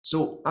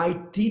So I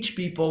teach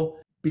people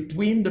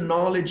between the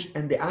knowledge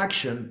and the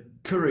action,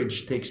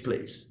 courage takes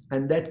place.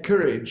 And that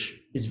courage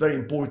is very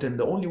important.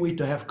 The only way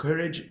to have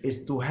courage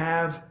is to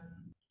have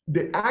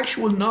the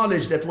actual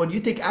knowledge that when you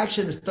take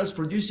action, it starts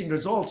producing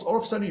results. All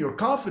of a sudden, your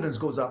confidence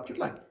goes up. You're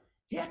like,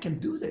 hey, I can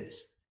do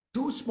this.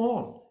 Do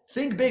small.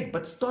 Think big,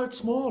 but start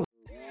small.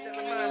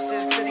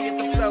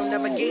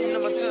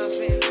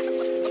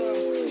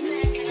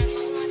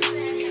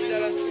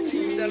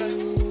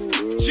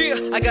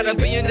 I got $1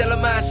 billion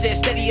mindset,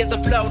 steady as the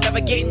flow,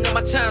 navigating on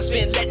my time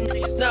spent, letting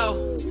niggas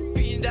know.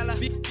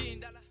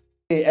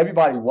 Hey,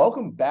 everybody,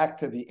 welcome back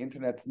to the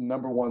internet's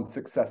 #1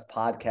 success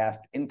podcast,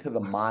 Into the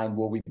Mind,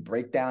 where we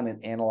break down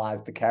and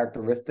analyze the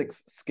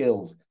characteristics,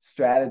 skills,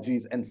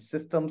 strategies, and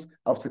systems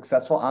of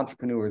successful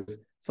entrepreneurs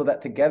so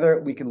that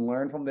together we can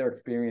learn from their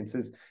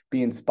experiences,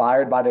 be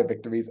inspired by their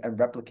victories, and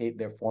replicate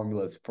their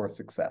formulas for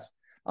success.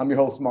 I'm your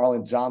host,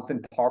 Marlon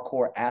Johnson,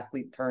 parkour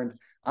athlete turned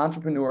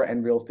entrepreneur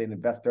and real estate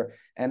investor.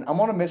 And I'm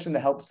on a mission to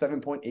help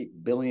 7.8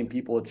 billion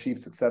people achieve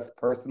success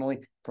personally,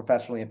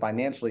 professionally, and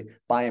financially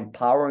by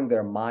empowering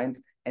their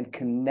minds and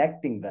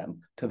connecting them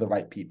to the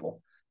right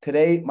people.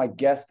 Today, my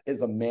guest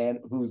is a man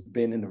who's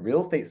been in the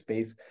real estate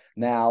space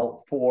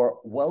now for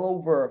well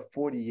over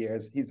 40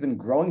 years. He's been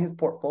growing his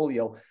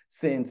portfolio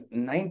since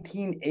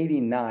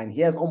 1989.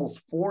 He has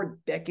almost 4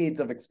 decades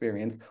of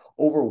experience,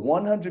 over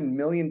 $100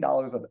 million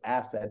of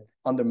assets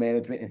under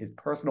management in his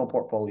personal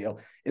portfolio,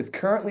 is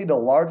currently the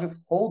largest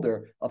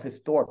holder of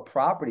historic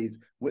properties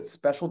with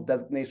special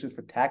designations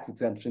for tax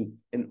exemption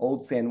in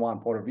Old San Juan,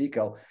 Puerto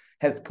Rico,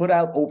 has put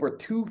out over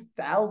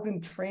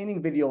 2,000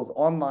 training videos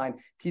online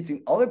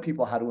teaching other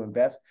people how to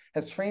invest,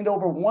 has trained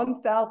over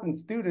 1,000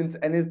 students,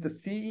 and is the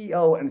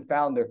CEO and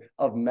founder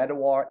of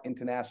Medaware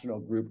International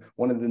Group,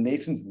 one of the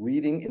nation's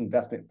leading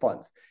investment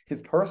funds.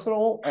 His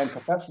personal and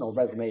professional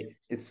resume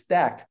is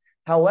stacked.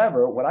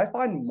 However, what I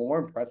find more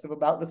impressive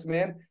about this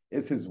man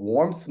is his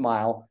warm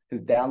smile,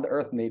 his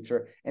down-to-earth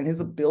nature, and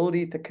his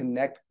ability to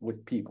connect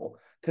with people.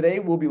 Today,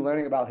 we'll be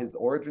learning about his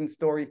origin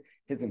story,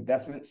 his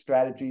investment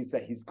strategies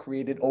that he's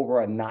created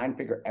over a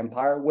 9-figure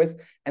empire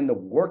with, and the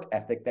work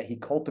ethic that he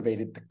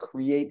cultivated to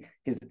create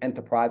his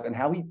enterprise and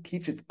how he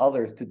teaches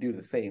others to do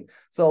the same.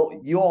 So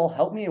you all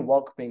help me in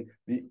welcoming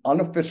the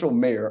unofficial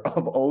mayor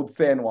of Old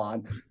San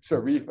Juan,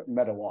 Cherif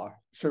Medaware.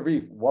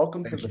 Cherif,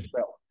 welcome to the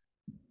show.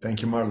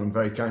 Thank you, Marlon.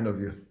 Very kind of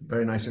you.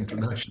 Very nice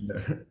introduction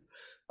there.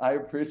 I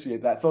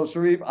appreciate that. So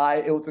Cherif,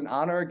 it was an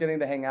honor getting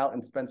to hang out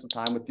and spend some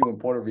time with you in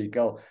Puerto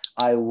Rico.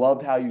 I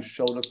loved how you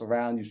showed us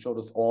around. You showed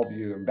us all of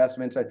your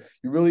investments.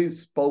 You really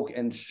spoke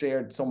and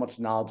shared so much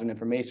knowledge and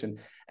information.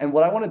 And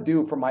what I want to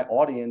do for my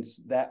audience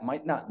that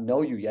might not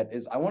know you yet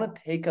is I want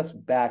to take us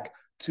back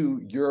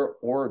to your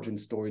origin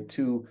story,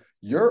 to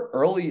your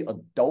early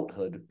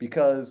adulthood,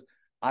 because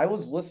I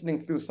was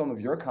listening through some of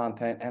your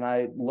content and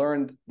I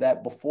learned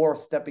that before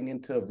stepping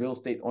into real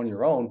estate on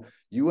your own,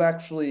 you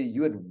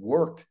had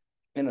worked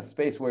in a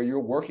space where you're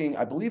working,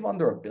 I believe,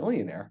 under a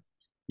billionaire.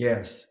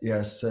 Yes.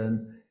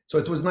 And so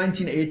it was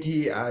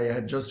 1980. I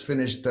had just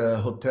finished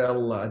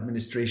hotel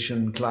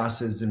administration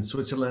classes in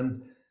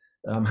Switzerland.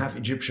 I'm half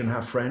Egyptian,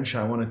 half French.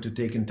 I wanted to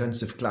take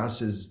intensive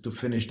classes to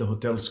finish the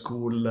hotel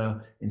school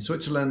in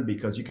Switzerland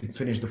because you can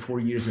finish the 4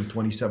 years in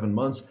 27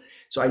 months.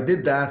 So I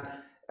did that.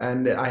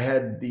 And I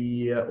had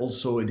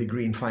also a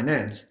degree in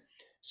finance.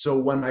 So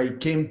when I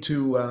came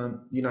to the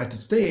United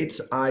States,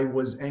 I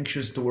was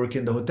anxious to work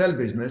in the hotel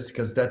business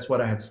because that's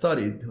what I had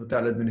studied,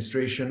 hotel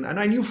administration. And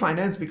I knew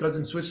finance because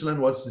in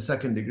Switzerland, what's the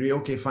second degree?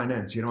 Okay,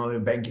 finance,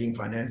 banking,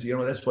 finance,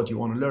 that's what you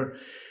want to learn.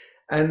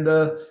 And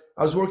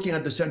I was working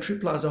at the Century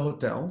Plaza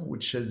Hotel,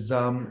 which is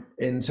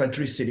in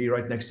Century City,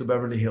 right next to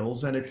Beverly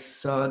Hills. And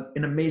it's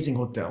an amazing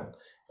hotel.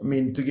 I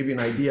mean, to give you an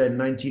idea, in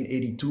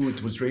 1982,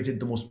 it was rated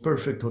the most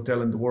perfect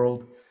hotel in the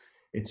world.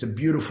 It's a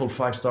beautiful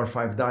 5-star,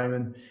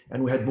 5-diamond,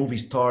 and we had movie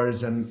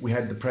stars, and we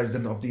had the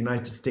President of the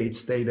United States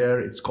stay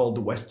there. It's called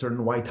the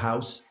Western White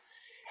House.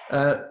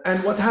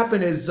 And what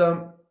happened is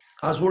I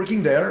was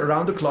working there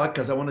around the clock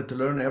because I wanted to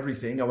learn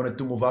everything. I wanted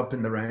to move up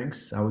in the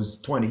ranks. I was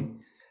 20.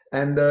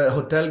 And a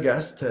hotel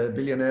guest, a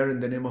billionaire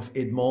in the name of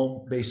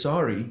Edmond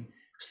Baysari,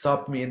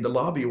 stopped me in the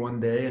lobby one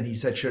day, and he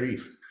said,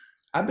 "Cherif,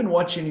 I've been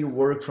watching you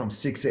work from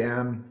 6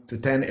 a.m. to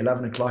 10,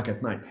 11 o'clock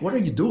at night. What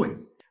are you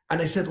doing?"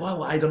 And I said,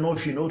 "Well, I don't know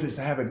if you noticed,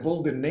 I have a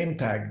golden name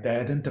tag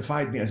that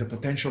identified me as a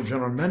potential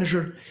general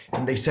manager.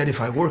 And they said, if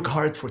I work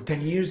hard for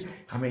 10 years,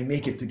 I may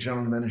make it to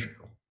general manager."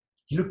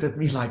 He looked at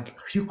me like,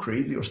 "Are you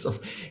crazy or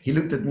something?" He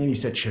looked at me and he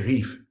said,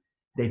 "Cherif,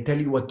 they tell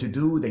you what to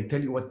do. They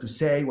tell you what to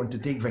say, when to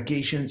take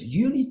vacations.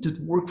 You need to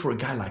work for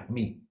a guy like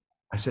me."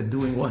 I said,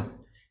 "Doing what?"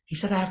 He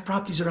said, "I have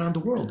properties around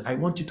the world. I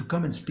want you to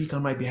come and speak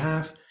on my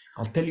behalf.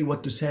 I'll tell you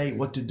what to say,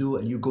 what to do,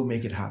 and you go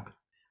make it happen."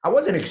 I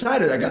wasn't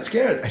excited. I got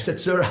scared. I said,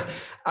 "Sir,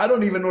 I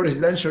don't even know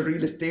residential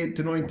real estate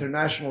to know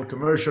international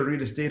commercial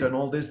real estate and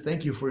all this.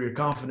 Thank you for your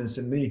confidence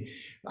in me.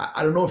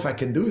 I don't know if I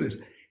can do this."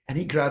 And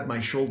he grabbed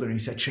my shoulder and he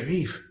said,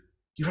 "Cherif,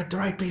 you're at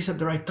the right place at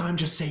the right time.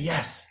 Just say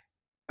yes."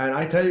 And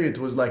I tell you,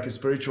 it was like a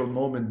spiritual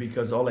moment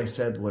because all I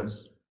said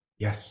was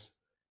yes.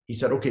 He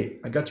said, okay,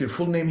 I got your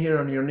full name here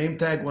on your name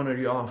tag. When are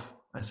you off?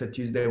 I said,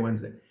 Tuesday,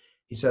 Wednesday.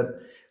 He said,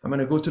 I'm going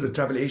to go to the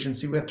travel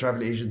agency. We have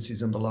travel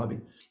agencies in the lobby.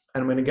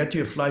 And I'm going to get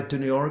you a flight to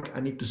New York. I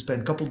need to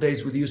spend a couple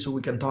days with you so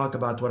we can talk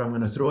about what I'm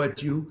going to throw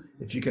at you.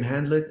 If you can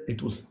handle it,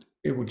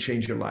 it will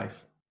change your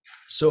life.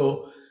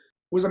 So it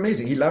was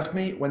amazing. He left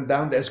me, went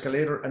down the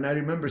escalator, and I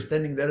remember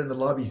standing there in the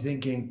lobby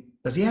thinking,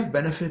 does he have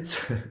benefits?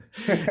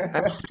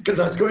 Because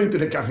I was going to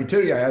the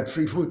cafeteria, I had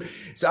free food.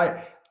 So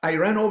I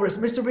ran over and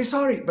said, Mr.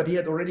 Besari, but he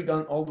had already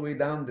gone all the way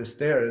down the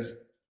stairs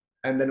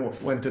and then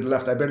went to the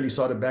left. I barely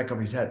saw the back of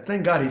his head.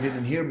 Thank God he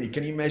didn't hear me.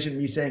 Can you imagine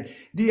me saying,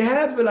 do you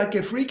have like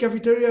a free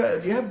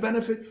cafeteria? Do you have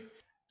benefits?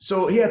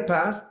 So he had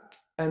passed.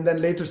 And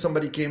then later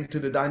somebody came to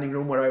the dining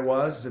room where I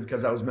was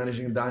because I was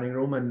managing the dining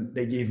room, and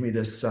they gave me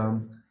this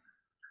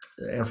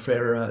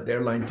airfare, the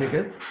airline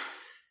ticket.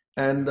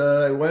 And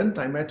I went,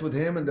 I met with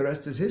him, and the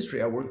rest is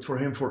history. I worked for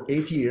him for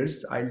 8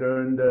 years. I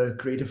learned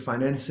creative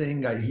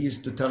financing. He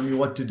used to tell me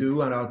what to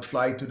do, and I'd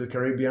fly to the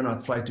Caribbean,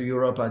 I'd fly to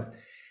Europe,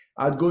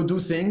 I'd go do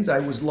things. I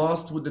was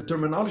lost with the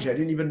terminology. I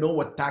didn't even know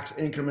what tax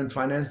increment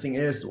financing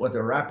is, what a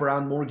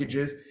wraparound mortgage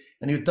is.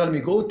 And he'd tell me,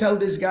 go tell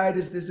this guy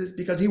this,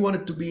 because he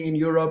wanted to be in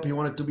Europe. He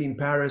wanted to be in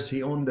Paris.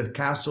 He owned the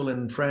castle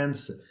in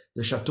France,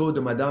 the Chateau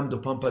de Madame de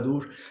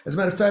Pompadour. As a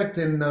matter of fact,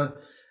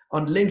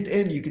 on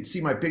LinkedIn, you could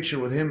see my picture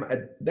with him.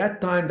 At that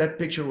time, that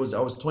picture was,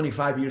 I was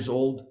 25 years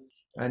old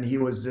and he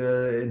was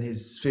in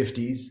his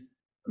 50s.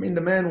 I mean,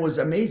 the man was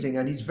amazing,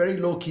 and he's very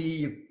low key.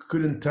 You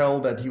couldn't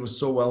tell that he was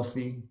so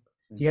wealthy.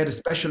 He had a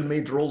special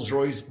made Rolls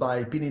Royce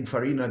by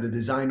Pininfarina, the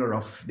designer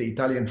of the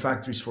Italian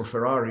factories for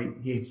Ferrari.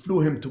 He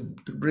flew him to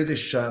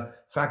British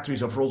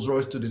factories of Rolls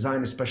Royce to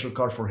design a special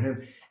car for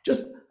him.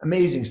 Just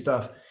amazing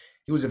stuff.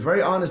 He was a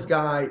very honest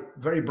guy,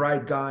 very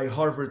bright guy.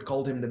 Harvard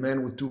called him the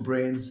man with two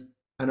brains.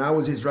 And I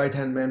was his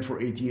right-hand man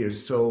for 8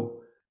 years.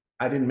 So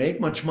I didn't make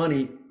much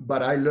money,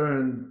 but I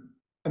learned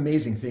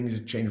amazing things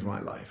that changed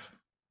my life.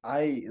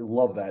 I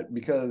love that,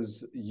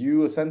 because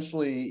you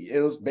essentially, it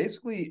was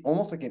basically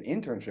almost like an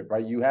internship,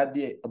 right? You had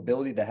the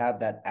ability to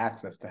have that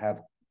access,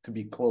 to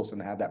be close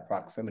and have that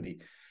proximity.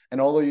 And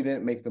although you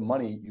didn't make the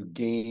money, you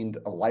gained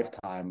a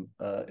lifetime,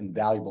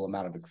 invaluable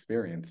amount of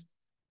experience.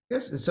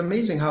 Yes, it's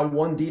amazing how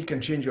one deal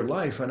can change your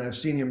life. And I've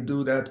seen him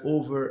do that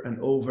over and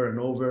over and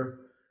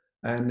over.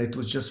 And it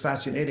was just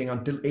fascinating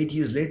until 8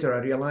 years later, I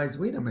realized,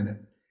 wait a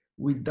minute,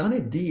 we'd done a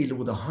deal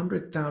with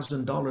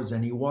 $100,000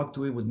 and he walked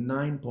away with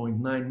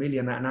 9.9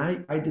 million. And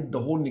I did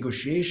the whole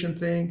negotiation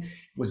thing. It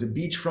was a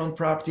beachfront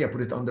property. I put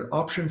it under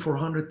option for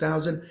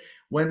 100,000,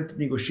 went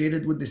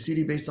negotiated with the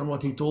city based on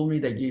what he told me.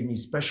 They gave me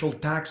special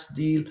tax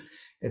deal,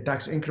 a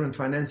tax increment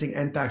financing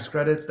and tax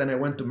credits. Then I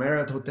went to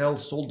Marriott Hotel,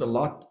 sold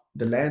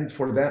the land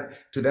for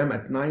that to them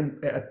at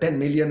 10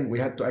 million. We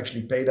had to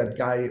actually pay that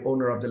guy,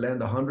 owner of the land,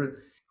 100.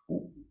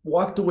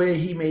 Walked away,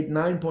 he made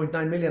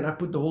 9.9 million. I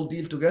put the whole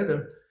deal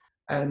together.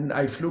 And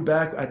I flew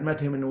back. I'd met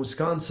him in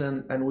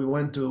Wisconsin, and we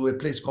went to a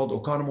place called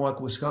Oconomowoc,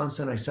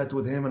 Wisconsin. I sat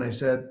with him and I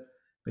said,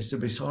 Mr.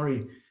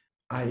 Besari,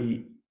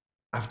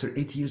 after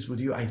 8 years with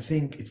you, I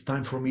think it's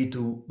time for me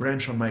to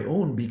branch on my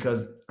own,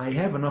 because I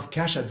have enough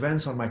cash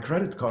advance on my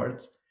credit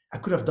cards. I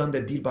could have done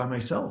that deal by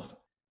myself.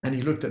 And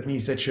he looked at me, he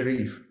said,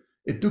 Cherif,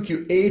 it took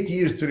you 8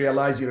 years to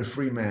realize you're a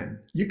free man.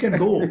 You can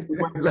go with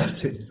my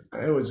blessings.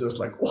 I was just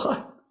like,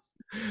 what?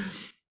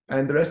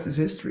 And the rest is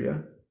history, yeah.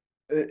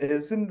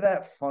 Isn't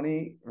that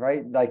funny,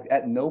 right? Like,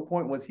 at no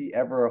point was he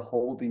ever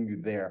holding you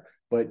there,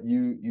 but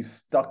you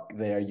stuck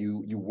there.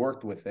 You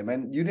worked with him,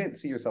 and you didn't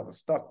see yourself as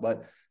stuck,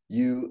 but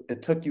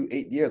it took you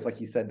 8 years, like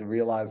he said, to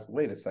realize,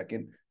 wait a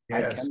second,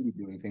 yes, I can be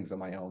doing things on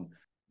my own.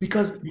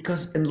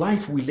 Because in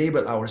life we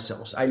label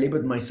ourselves. I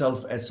labeled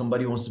myself as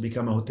somebody who wants to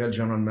become a hotel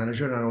general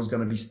manager, and I was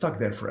going to be stuck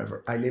there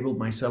forever. I labeled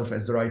myself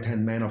as the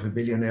right-hand man of a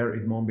billionaire,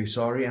 Edmond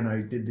Besari, and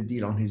I did the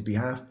deal on his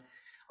behalf.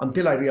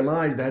 Until I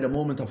realized, I had a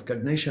moment of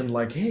cognition,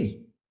 like,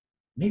 hey,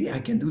 maybe I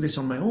can do this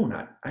on my own.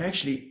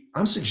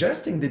 I'm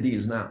suggesting the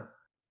deals now.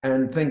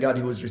 And thank God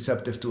he was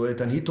receptive to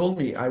it. And he told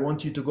me, I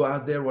want you to go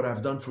out there, what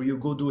I've done for you,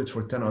 go do it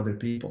for 10 other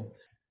people.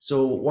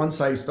 So once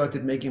I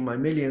started making my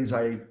millions,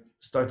 I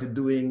started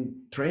doing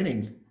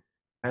training.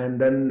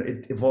 And then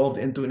it evolved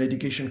into an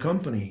education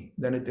company.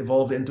 Then it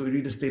evolved into a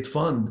real estate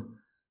fund.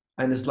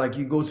 And it's like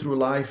you go through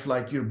life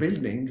like you're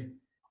building.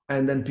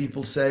 And then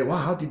people say, wow,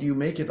 how did you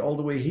make it all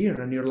the way here?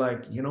 And you're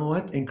like, you know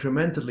what?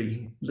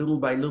 Incrementally, little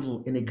by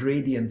little, in a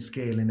gradient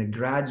scale, in a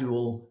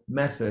gradual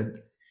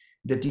method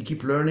that you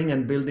keep learning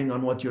and building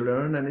on what you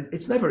learn. And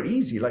it's never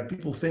easy. Like,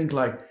 people think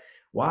like,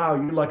 wow,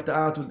 you lucked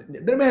out.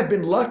 There may have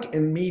been luck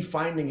in me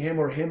finding him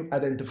or him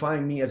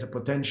identifying me as a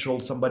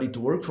potential somebody to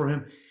work for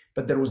him,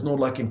 but there was no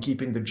luck in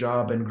keeping the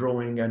job and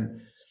growing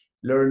and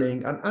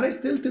learning. And I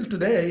still, till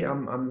today,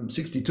 I'm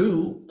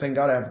 62. Thank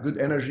God I have good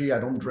energy. I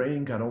don't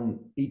drink. I don't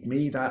eat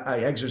meat. I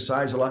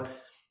exercise a lot.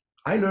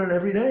 I learn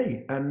every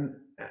day. And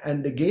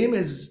the game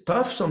is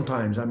tough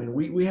sometimes. I mean,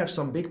 we have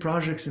some big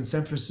projects in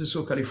San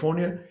Francisco,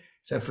 California.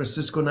 San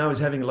Francisco now is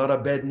having a lot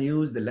of bad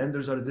news. The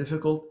lenders are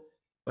difficult,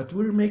 but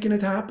we're making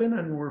it happen,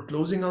 and we're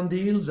closing on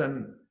deals,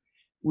 and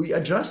we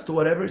adjust to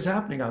whatever is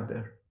happening out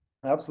there.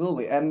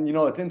 Absolutely. And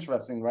it's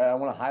interesting, right? I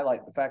want to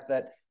highlight the fact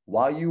that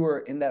while you were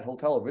in that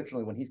hotel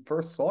originally, when he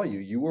first saw you,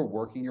 you were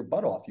working your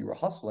butt off. You were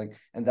hustling,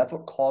 and that's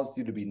what caused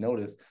you to be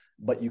noticed.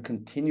 But you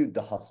continued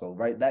to hustle,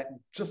 right? That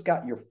just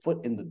got your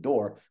foot in the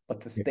door.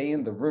 But to stay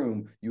in the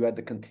room, you had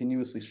to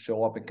continuously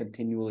show up and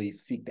continually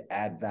seek to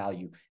add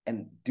value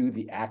and do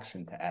the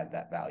action to add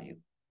that value.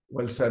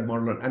 Well said,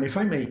 Marlon. And if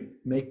I may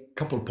make a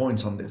couple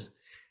points on this.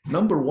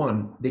 Number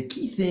one, the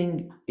key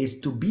thing is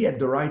to be at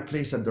the right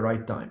place at the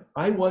right time.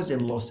 I was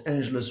in Los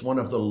Angeles, one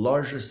of the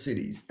largest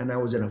cities, and I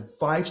was in a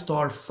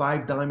five-star,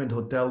 five-diamond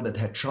hotel that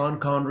had Sean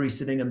Connery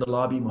sitting in the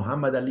lobby,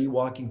 Muhammad Ali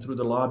walking through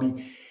the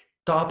lobby,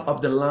 top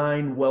of the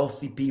line,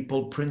 wealthy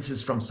people,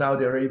 princes from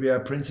Saudi Arabia,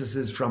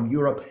 princesses from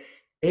Europe.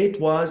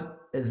 It was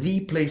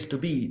the place to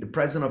be. The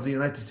president of the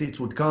United States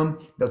would come,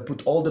 they'd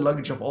put all the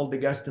luggage of all the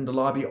guests in the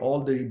lobby,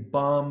 all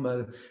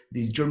the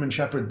these German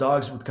Shepherd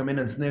dogs would come in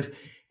and sniff.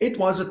 It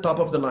was a top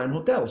of the line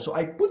hotel. So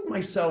I put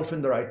myself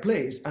in the right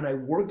place and I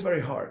worked very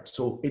hard.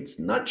 So it's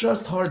not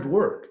just hard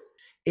work,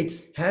 it's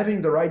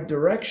having the right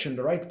direction,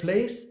 the right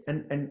place,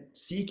 and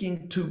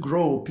seeking to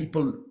grow.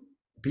 People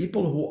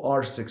who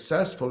are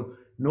successful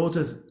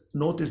notice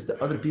that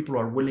other people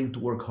are willing to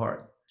work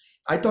hard.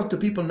 I talk to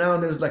people now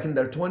and there's like in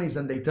their 20s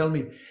and they tell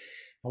me,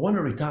 I want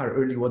to retire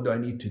early. What do I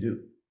need to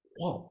do?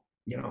 Well,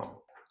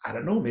 I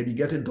don't know, maybe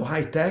get into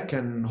high tech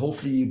and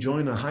hopefully you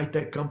join a high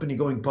tech company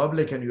going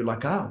public and you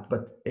luck out.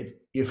 But if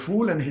a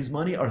fool and his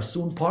money are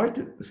soon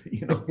parted,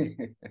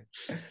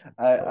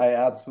 I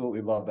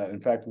absolutely love that.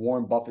 In fact,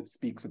 Warren Buffett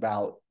speaks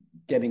about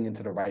getting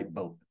into the right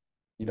boat.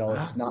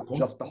 It's not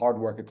just the hard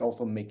work, it's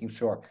also making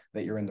sure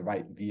that you're in the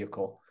right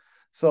vehicle.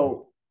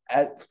 So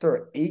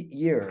after 8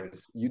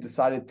 years, you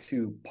decided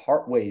to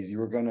part ways. You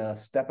were going to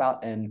step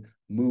out and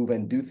move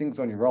and do things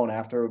on your own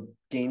after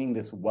gaining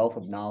this wealth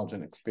of knowledge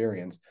and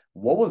experience.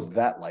 What was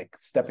that like,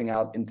 stepping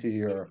out into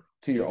your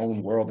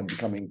own world and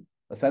becoming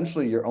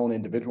essentially your own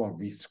individual and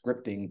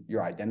re-scripting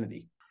your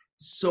identity?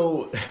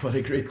 So, what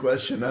a great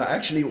question.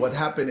 Actually, what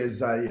happened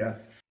is I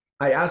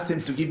asked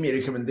him to give me a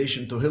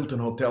recommendation to Hilton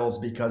Hotels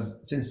because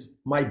since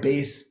my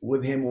base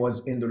with him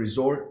was in the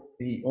resort,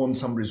 he owned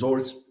some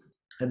resorts.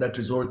 And that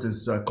resort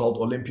is called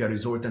Olympia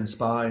Resort and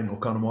Spa in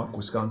Oconomowoc,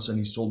 Wisconsin.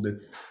 He sold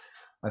it,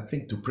 I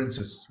think, to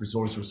Princess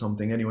Resorts or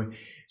something. Anyway,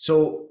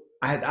 so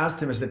I had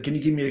asked him, I said, can you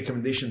give me a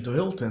recommendation to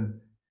Hilton?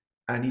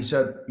 And he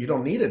said, you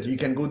don't need it. You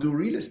can go do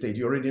real estate.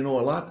 You already know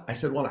a lot. I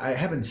said, well, I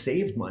haven't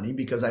saved money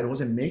because I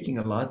wasn't making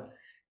a lot.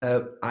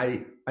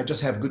 I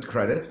just have good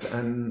credit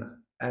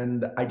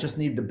and I just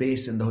need the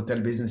base in the hotel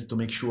business to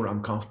make sure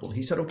I'm comfortable.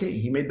 He said, okay.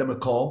 He made them a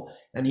call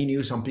and he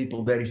knew some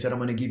people there. He said, I'm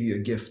going to give you a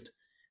gift.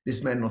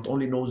 This man not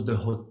only knows the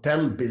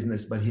hotel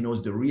business, but he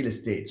knows the real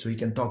estate. So he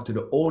can talk to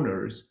the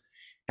owners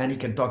and he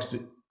can talk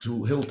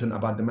to Hilton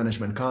about the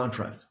management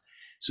contracts.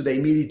 So they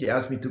immediately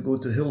asked me to go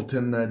to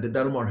Hilton, the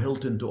Del Mar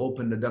Hilton, to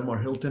open the Del Mar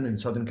Hilton in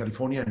Southern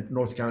California and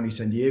North County,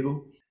 San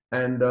Diego.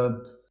 And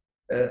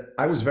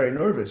I was very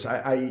nervous.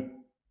 I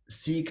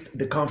seeked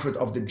the comfort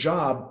of the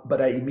job,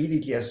 but I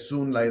immediately, as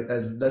soon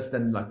as less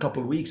than a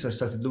couple of weeks, I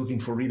started looking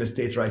for real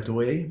estate right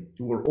away.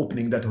 We were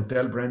opening that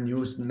hotel, brand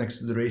new, next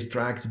to the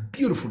racetrack. It's a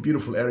beautiful,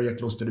 beautiful area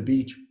close to the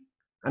beach.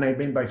 And I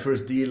made my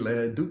first deal,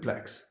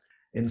 duplex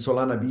in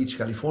Solana Beach,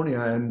 California.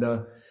 And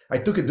I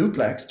took a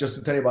duplex, just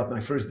to tell you about my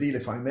first deal,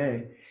 if I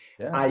may.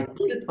 Yeah. I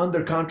put it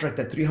under contract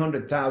at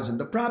 $300,000.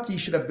 The property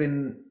should have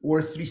been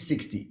worth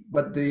 $360,000,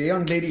 but the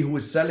young lady who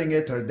was selling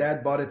it, her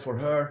dad bought it for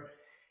her.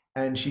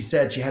 And she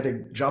said she had a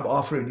job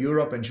offer in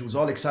Europe and she was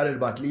all excited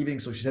about leaving.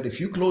 So she said, if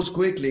you close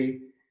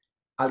quickly,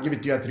 I'll give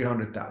it to you at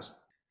 $300,000.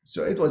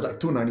 So it was like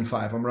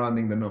 $295,000. I'm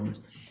rounding the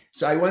numbers.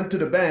 So I went to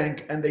the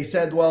bank and they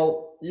said,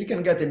 well, you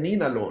can get a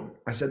Nina loan.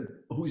 I said,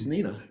 who's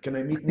Nina? Can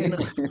I meet Nina?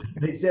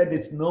 They said,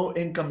 it's no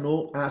income,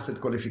 no asset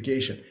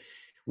qualification.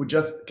 We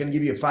just can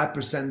give you a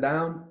 5%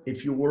 down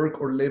if you work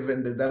or live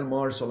in the Del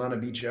Mar,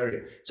 Solana Beach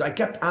area. So I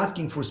kept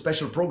asking for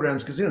special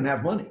programs because they didn't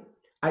have money.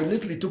 I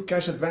literally took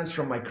cash advance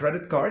from my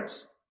credit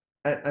cards.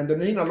 And the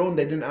Nina loan,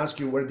 they didn't ask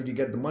you where did you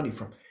get the money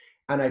from.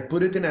 And I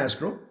put it in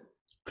escrow,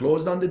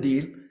 closed on the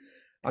deal.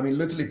 I mean,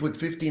 literally put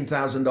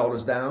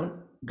 $15,000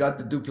 down, got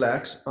the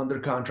duplex under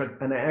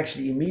contract, and I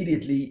actually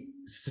immediately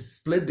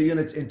split the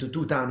units into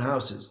 2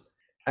 townhouses.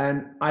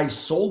 And I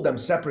sold them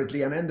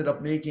separately and ended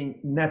up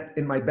making net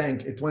in my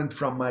bank. It went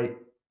from my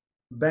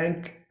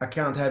bank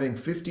account having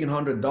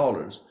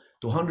 $1,500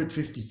 to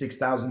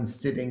 $156,000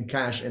 sitting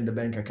cash in the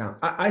bank account.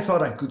 I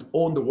thought I could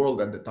own the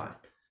world at the time.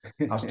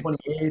 I was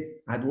 28.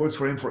 I had worked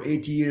for him for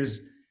 8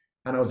 years.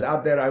 And I was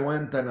out there. I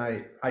went and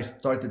I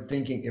started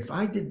thinking, if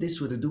I did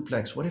this with a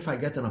duplex, what if I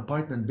get an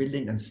apartment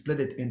building and split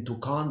it into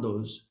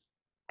condos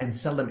and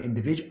sell them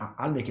individually?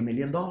 I'll make $1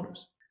 million.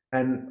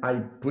 And I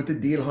put a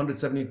deal,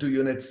 172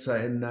 units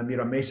in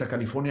Mira Mesa,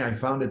 California. I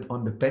found it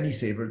on the Penny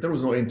Saver. There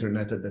was no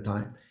internet at the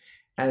time.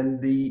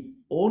 And the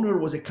owner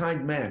was a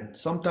kind man.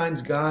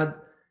 Sometimes God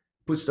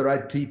puts the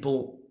right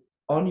people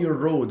on your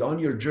road, on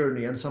your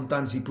journey, and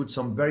sometimes he puts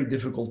some very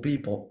difficult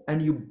people,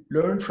 and you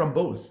learn from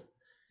both.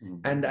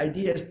 And the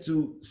idea is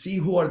to see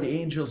who are the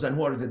angels and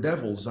who are the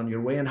devils on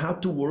your way, and how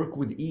to work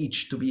with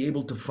each to be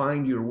able to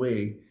find your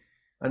way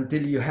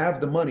until you have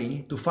the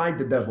money to fight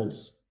the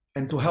devils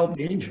and to help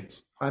the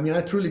angels. I mean,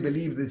 I truly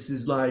believe this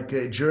is like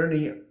a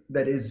journey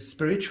that is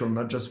spiritual,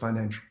 not just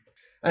financial.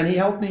 And he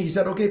helped me. He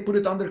said, okay, put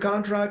it under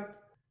contract.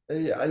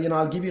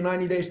 I'll give you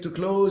 90 days to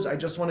close. I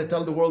just want to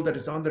tell the world that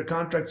it's under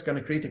contract. It's going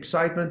to create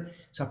excitement.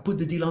 So I put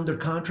the deal under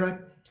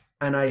contract,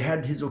 and I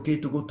had his okay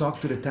to go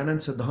talk to the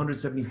tenants at the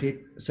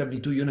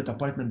 172 unit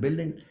apartment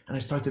building. And I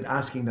started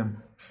asking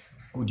them,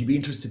 would you be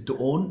interested to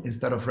own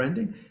instead of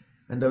renting?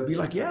 And they'll be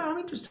like, yeah, I'm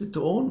interested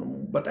to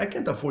own, but I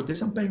can't afford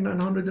this. I'm paying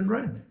 900 in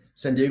rent.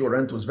 San Diego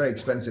rent was very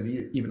expensive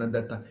even at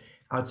that time.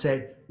 I'd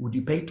say, would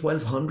you pay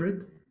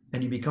 1,200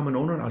 and you become an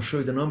owner? I'll show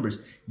you the numbers.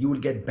 You will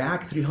get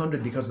back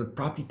 300 because of the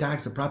property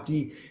tax, the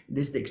property,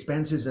 the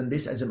expenses, and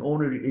this as an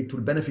owner, it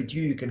will benefit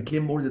you. You can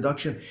claim more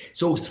deduction.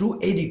 So through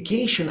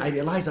education, I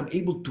realized I'm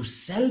able to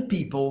sell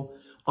people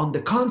on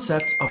the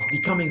concept of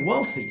becoming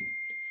wealthy.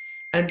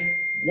 And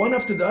one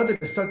after the other,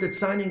 I started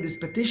signing this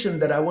petition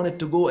that I wanted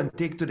to go and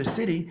take to the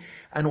city.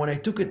 And when I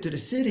took it to the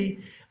city,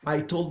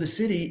 I told the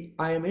city,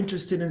 I am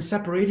interested in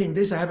separating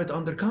this. I have it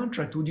under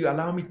contract. Would you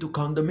allow me to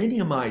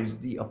condominiumize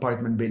the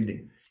apartment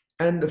building?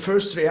 And the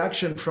first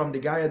reaction from the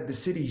guy at the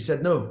city, he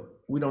said, no,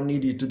 we don't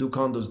need you to do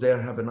condos there.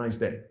 Have a nice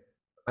day.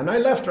 And I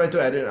left right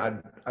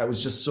away. I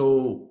was just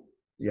so,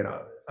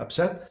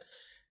 upset.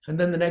 And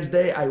then the next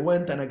day I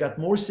went and I got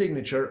more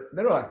signature.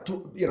 There are like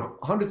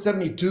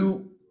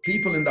 172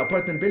 people in the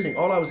apartment building.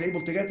 All I was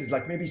able to get is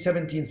like maybe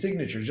 17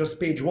 signatures, just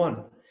page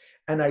one.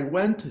 And I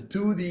went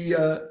to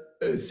the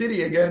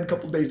city again a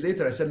couple of days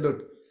later. I said,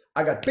 look,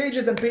 I got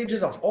pages and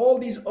pages of all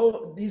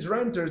these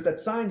renters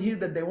that signed here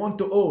that they want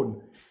to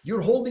own.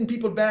 You're holding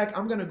people back.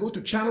 I'm going to go to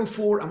Channel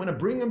 4. I'm going to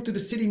bring them to the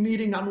city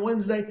meeting on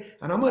Wednesday,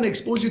 and I'm going to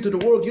expose you to the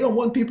world. You don't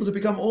want people to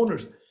become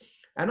owners.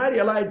 And I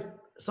realized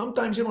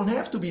sometimes you don't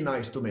have to be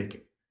nice to make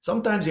it.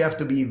 Sometimes you have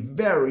to be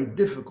very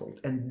difficult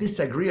and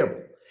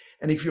disagreeable.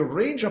 And if your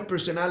range of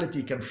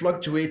personality can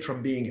fluctuate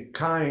from being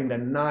kind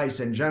and nice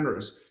and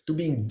generous to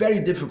being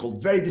very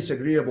difficult, very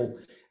disagreeable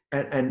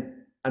and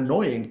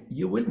annoying,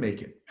 you will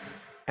make it.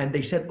 And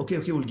they said, okay,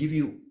 we'll give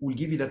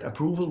you that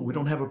approval. We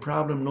don't have a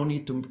problem. No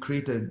need to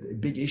create a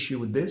big issue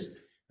with this.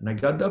 And I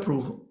got the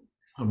approval.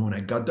 And when I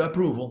got the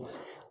approval,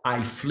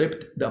 I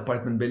flipped the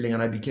apartment building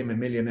and I became a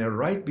millionaire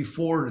right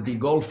before the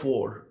Gulf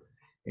War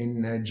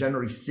in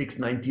January 6,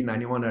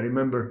 1991. I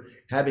remember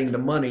having the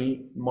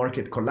money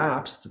market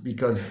collapsed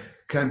because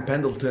Camp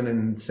Pendleton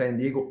in San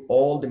Diego,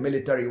 all the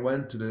military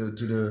went to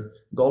the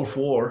Gulf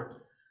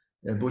War.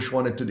 Bush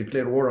wanted to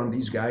declare war on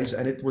these guys,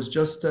 and it was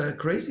just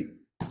crazy.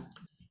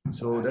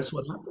 So that's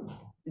what happened.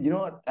 You know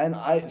what? And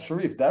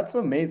Cherif, that's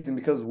amazing,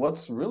 because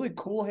what's really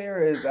cool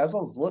here is, as I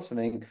was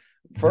listening,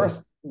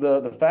 first,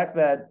 the fact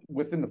that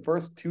within the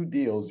first two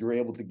deals, you were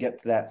able to get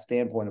to that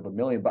standpoint of $1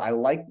 million. But I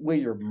like where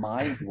your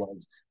mind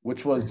was,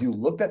 which was you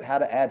looked at how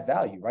to add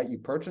value, right? You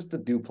purchased the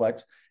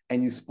duplex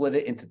and you split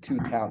it into 2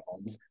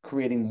 townhomes,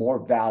 creating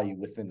more value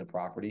within the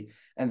property.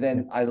 And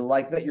then I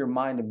like that your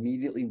mind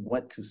immediately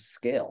went to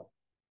scale.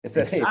 It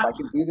said, exactly. Hey, if I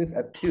can do this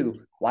at 2,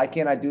 why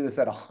can't I do this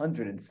at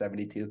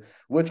 172?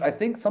 Which I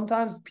think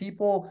sometimes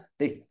people,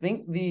 they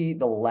think the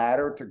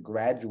ladder to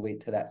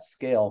graduate to that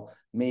scale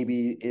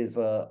maybe is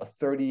a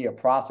 30-year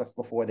process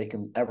before they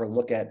can ever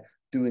look at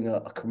doing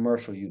a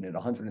commercial unit,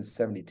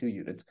 172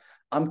 units.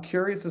 I'm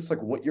curious as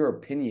like what your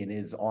opinion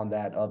is on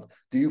that. Of,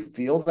 do you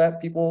feel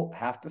that people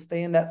have to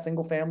stay in that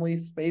single family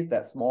space,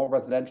 that small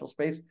residential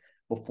space,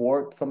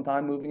 before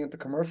sometime moving into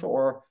commercial,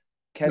 or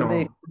can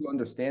they, through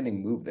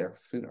understanding, move there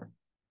sooner?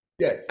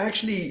 Yeah,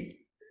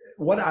 actually,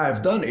 what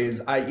I've done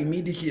is I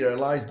immediately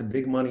realized the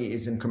big money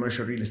is in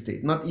commercial real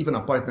estate, not even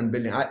apartment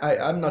building.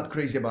 I'm not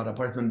crazy about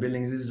apartment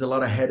buildings. This is a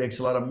lot of headaches,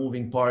 a lot of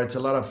moving parts,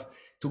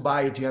 to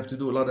buy it, you have to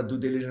do a lot of due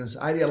diligence.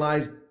 I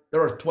realized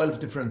there are 12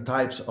 different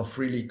types of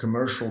really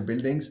commercial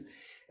buildings.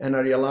 And I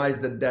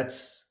realized that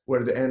that's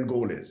where the end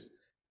goal is.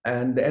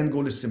 And the end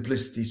goal is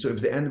simplicity. So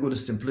if the end goal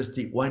is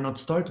simplicity, why not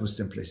start with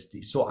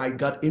simplicity? So I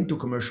got into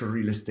commercial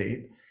real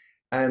estate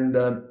and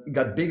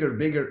got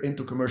bigger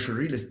into commercial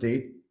real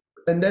estate.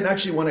 And then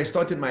actually when I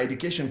started my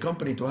education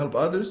company to help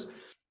others,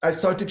 I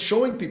started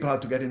showing people how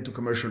to get into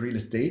commercial real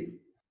estate.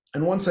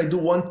 And once they do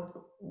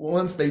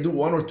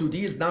 1 or 2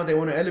 deals, now they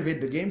want to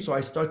elevate the game. So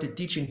I started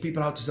teaching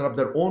people how to set up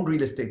their own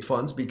real estate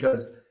funds,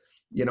 because,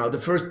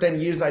 the first 10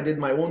 years I did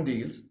my own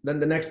deals.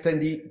 Then the next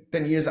 10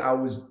 years I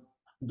was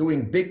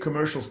doing big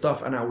commercial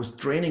stuff and I was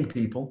training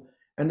people.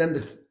 And then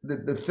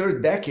the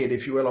third decade,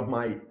 if you will, of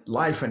my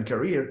life and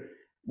career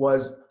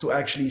was to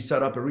actually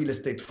set up a real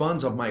estate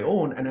funds of my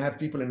own and have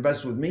people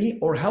invest with me,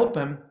 or help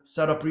them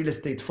set up real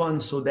estate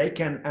funds so they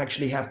can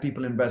actually have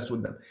people invest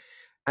with them.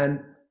 And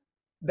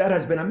that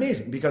has been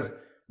amazing, because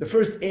the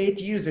first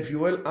 8 years, if you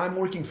will, I'm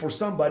working for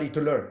somebody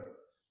to learn.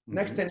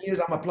 Next 10 years,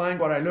 I'm applying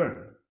what I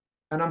learned.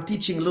 and I'm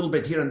teaching a little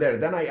bit here and there.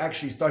 Then I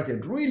actually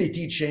started really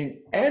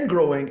teaching and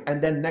growing.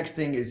 And then next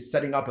thing is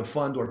setting up a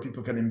fund where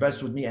people can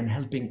invest with me and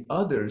helping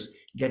others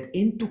get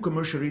into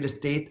commercial real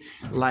estate,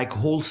 like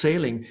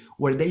wholesaling,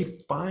 where they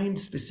find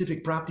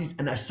specific properties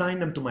and assign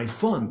them to my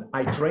fund.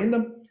 I train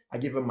them, I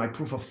give them my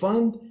proof of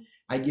fund,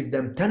 I give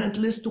them tenant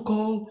list to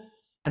call,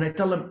 and I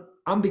tell them,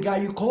 I'm the guy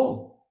you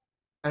call.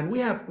 And we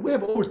have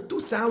over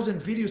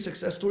 2,000 video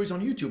success stories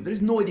on YouTube. There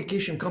is no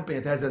education company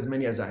that has as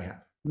many as I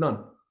have.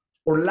 None.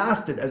 Or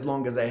lasted as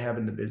long as I have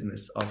in the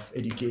business of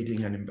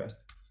educating and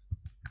investing.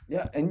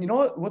 Yeah, and you know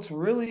what? What's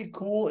really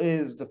cool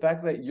is the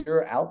fact that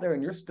you're out there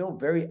and you're still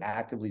very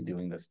actively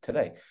doing this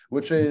today,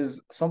 which is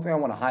something I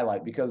want to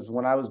highlight, because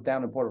when I was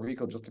down in Puerto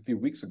Rico just a few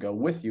weeks ago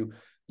with you,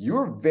 you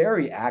were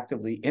very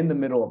actively in the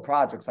middle of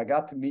projects. I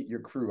got to meet your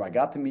crew. I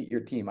got to meet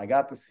your team. I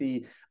got to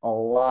see a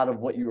lot of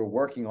what you were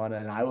working on,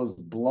 and I was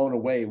blown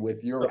away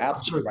with your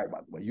absolutely right,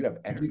 by the way. You have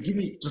energy. Give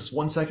me just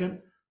 1 second.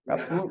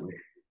 Absolutely.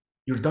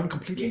 You're done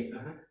completely?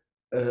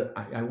 Yes,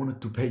 I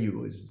wanted to pay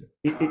you. Is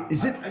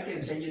it? I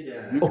can send you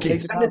the. Okay,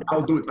 send it.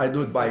 I'll do it. I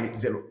do it by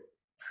Zero,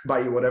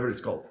 by whatever it's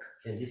called.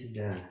 And this is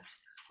the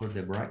for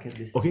the bracket.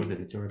 This Okay. is for the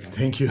tutorial.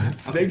 Thank you.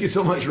 Thank you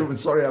so much, Ruben.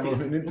 Sorry, I'm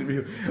on an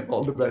interview.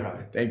 All the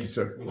best. Thank you,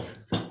 sir.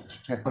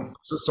 I'm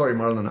so sorry,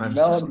 Marlon. I'm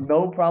so sorry.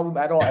 No problem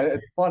at all.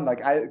 It's fun.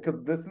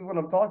 Because this is what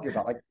I'm talking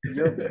about. Like,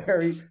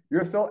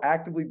 you're so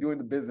actively doing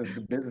the business.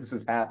 The business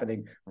is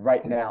happening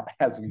right now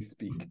as we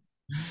speak.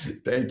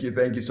 Thank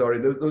you. Sorry,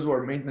 those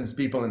were maintenance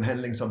people and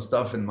handling some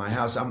stuff in my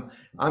house.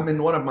 I'm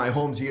in one of my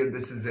homes here.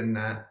 This is in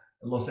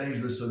Los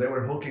Angeles, so they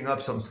were hooking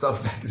up some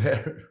stuff back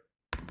there.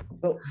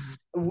 So,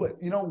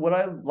 what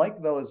I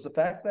like though is the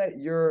fact that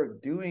you're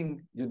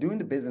doing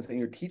the business and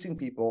you're teaching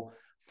people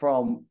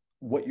from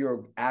what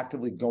you're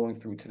actively going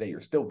through today.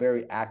 You're still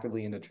very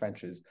actively in the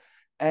trenches.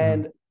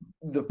 And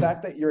the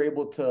fact that you're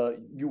able to,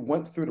 you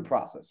went through the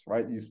process,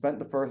 right? You spent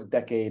the first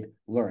decade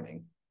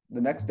learning,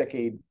 the next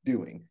decade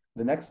doing,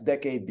 the next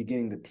decade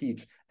beginning to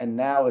teach. And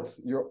now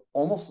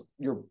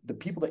the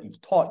people that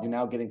you've taught, you're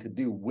now getting to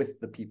do with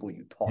the people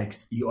you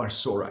taught. You are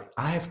so right.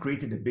 I have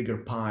created a bigger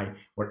pie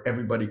where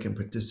everybody can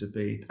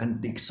participate,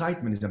 and the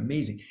excitement is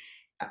amazing.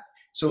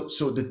 So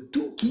the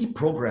two key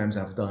programs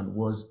I've done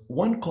was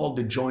one called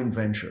the joint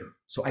venture.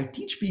 So I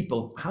teach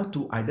people how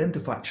to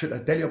identify. Should I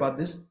tell you about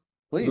this?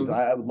 Please,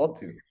 I would love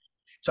to.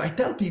 So I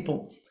tell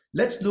people,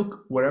 let's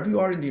look wherever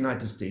you are in the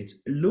United States,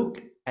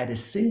 look at a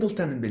single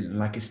tenant building,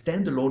 like a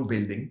standalone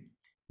building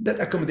that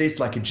accommodates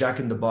like a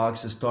Jack in the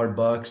Box, a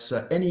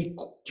Starbucks, any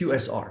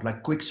QSR,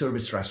 like quick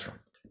service restaurant,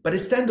 but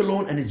it's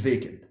standalone and is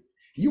vacant.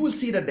 You will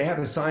see that they have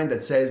a sign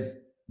that says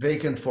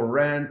vacant for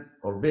rent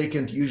or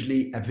vacant,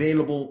 usually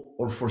available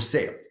or for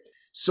sale.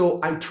 So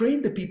I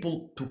train the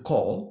people to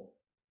call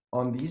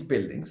on these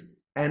buildings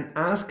and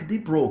ask the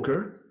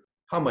broker,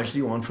 how much do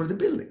you want for the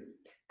building?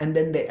 And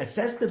then they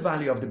assess the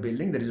value of the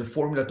building. There is a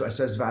formula to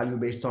assess value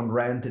based on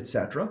rent,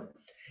 etc.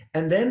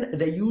 And then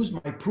they use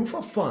my proof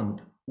of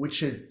fund,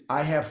 which is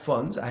I have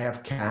funds, I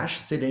have cash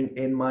sitting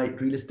in my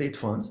real estate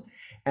funds,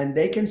 and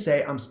they can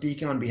say, I'm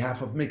speaking on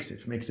behalf of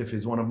MIXIF. MIXIF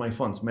is one of my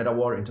funds,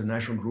 Medaware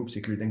International Group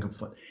Security Income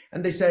Fund.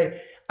 And they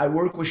say, I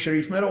work with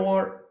Cherif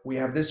Medaware. We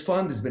have this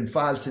fund. It's been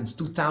filed since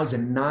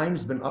 2009.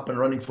 It's been up and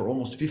running for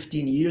almost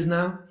 15 years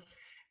now.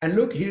 And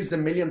look, here's the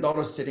 $1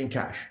 million sitting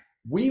cash.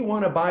 We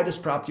want to buy this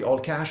property all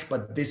cash,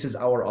 but this is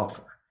our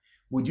offer.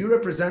 Would you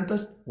represent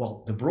us?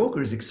 Well, the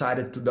broker is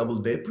excited to double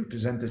dip,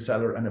 represent a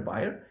seller and a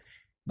buyer,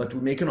 but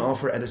we make an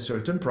offer at a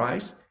certain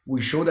price. We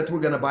show that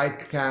we're going to buy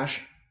it cash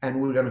and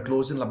we're going to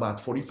close in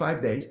about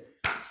 45 days.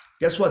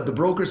 Guess what? The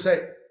broker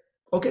say,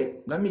 okay,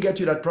 let me get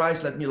you that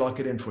price. Let me lock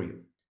it in for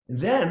you. And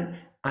then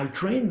I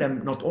train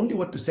them not only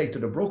what to say to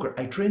the broker,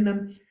 I train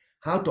them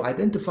how to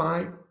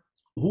identify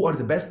who are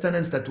the best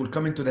tenants that will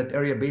come into that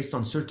area based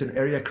on certain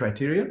area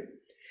criteria.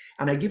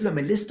 And I give them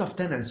a list of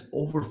tenants,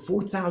 over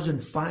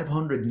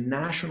 4,500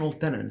 national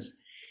tenants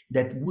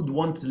that would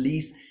want to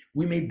lease.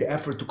 We made the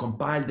effort to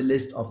compile the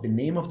list of the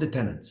name of the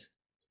tenants.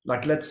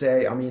 Like, let's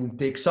say,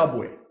 take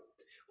Subway,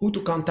 who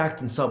to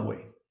contact in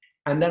Subway.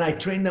 And then I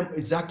train them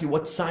exactly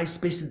what size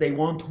spaces they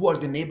want, who are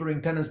the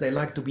neighboring tenants they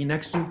like to be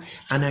next to.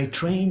 And I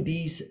train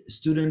these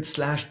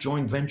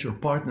student/joint venture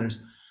partners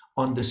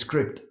on the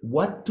script,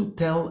 what to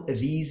tell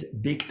these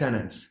big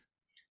tenants.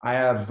 I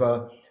have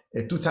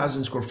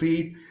 2,000 square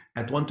feet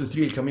at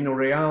 123 El Camino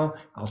Real.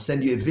 I'll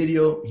send you a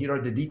video. Here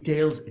are the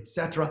details,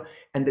 etc.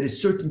 And there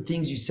is certain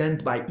things you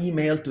send by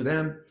email to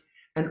them.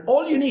 And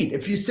all you need,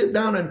 if you sit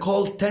down and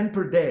call 10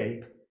 per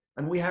day,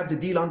 and we have the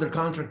deal under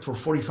contract for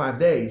 45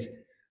 days,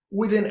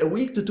 within a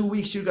week to 2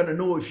 weeks, you're going to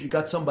know if you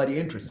got somebody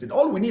interested.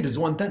 All we need is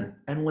one tenant.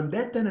 And when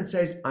that tenant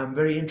says, I'm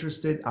very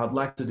interested, I'd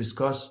like to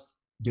discuss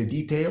the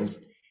details,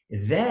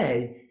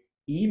 they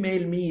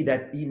email me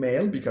that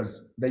email,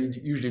 because they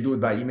usually do it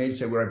by email,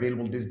 say we're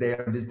available this day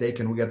or this day,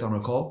 can we get on a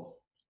call?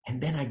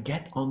 And then I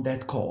get on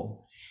that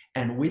call.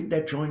 And with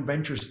that joint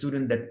venture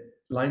student that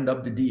lined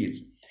up the deal,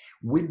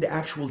 with the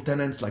actual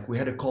tenants, like we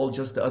had a call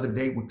just the other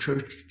day with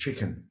Church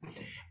Chicken,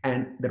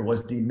 And there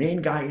was the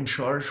main guy in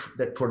charge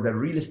for the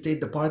real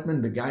estate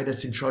department, the guy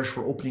that's in charge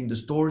for opening the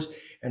stores.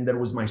 And there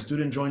was my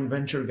student joint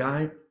venture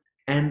guy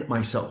and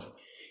myself.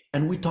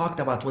 And we talked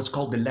about what's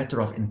called the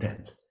letter of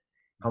intent.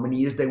 How many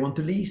years they want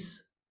to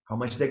lease, how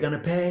much they're going to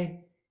pay,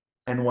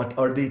 and what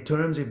are the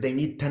terms if they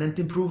need tenant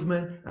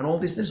improvement and all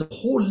this. There's a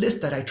whole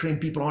list that I train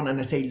people on, and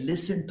I say,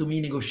 listen to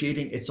me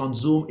negotiating. It's on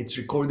Zoom, it's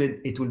recorded,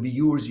 it will be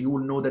yours. You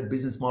will know that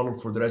business model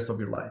for the rest of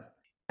your life.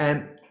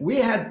 And we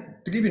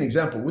had, to give you an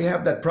example, we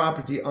have that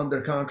property under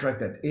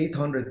contract at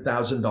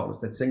 $800,000,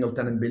 that single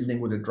tenant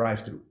building with a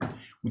drive-through.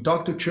 We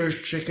talked to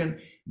Church Chicken,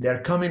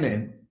 they're coming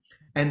in,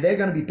 and they're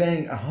going to be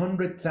paying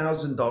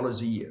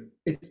 $100,000 a year.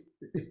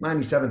 It's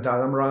 $97,000,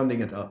 I'm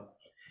rounding it up.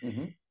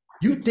 Mm-hmm.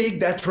 You take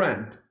that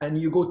rent and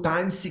you go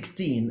times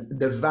 16,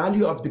 the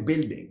value of the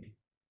building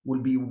will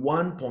be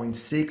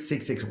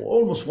 1.666,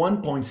 almost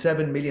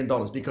 $1.7 million,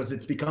 because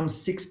it's become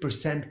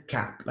 6%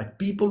 cap. Like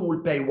people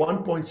will pay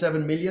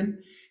 1.7 million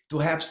to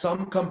have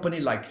some company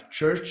like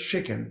Church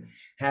Chicken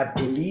have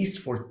a lease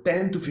for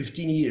 10 to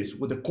 15 years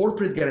with a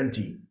corporate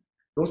guarantee.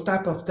 Those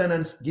type of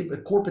tenants give a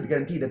corporate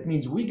guarantee. That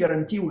means we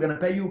guarantee we're going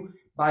to pay you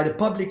by the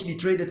publicly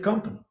traded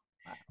company.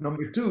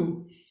 Number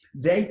two,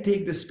 they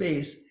take the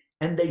space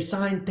and they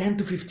sign 10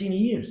 to 15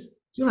 years.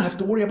 You don't have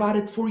to worry about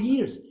it for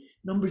years.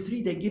 Number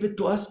three, they give it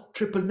to us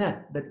triple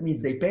net. That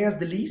means they pay us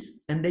the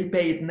lease and they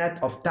pay it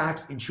net of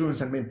tax,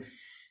 insurance. I mean,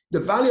 the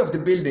value of the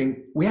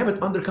building, we have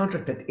it under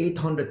contract at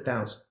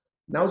 800,000.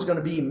 Now it's going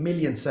to be $1.7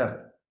 million.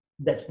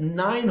 That's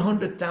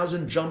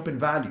 900,000 jump in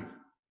value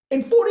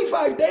in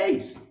 45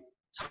 days.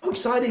 So how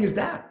exciting is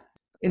that?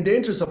 In the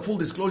interest of full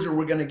disclosure,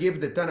 we're going to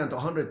give the tenant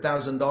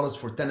 $100,000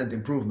 for tenant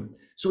improvement.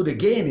 So the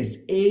gain is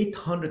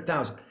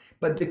 800,000.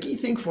 But the key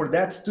thing for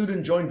that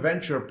student joint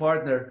venture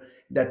partner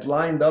that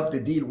lined up the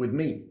deal with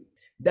me,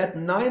 that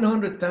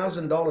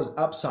 $900,000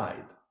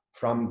 upside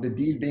from the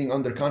deal being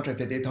under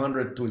contract at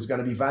 800 to is going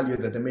to be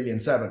valued at $1.7 million.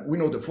 We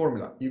know the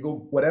formula. You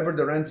go whatever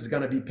the rent is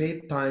going to be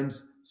paid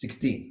times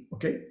 16,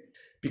 okay?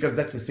 Because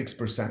that's the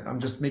 6%. I'm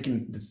just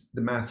making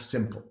the math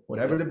simple.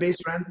 Whatever the base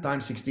rent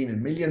times 16 is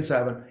 $1.7 million.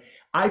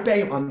 I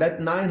pay him on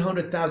that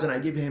 900,000. I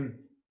give him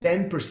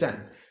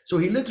 10%. So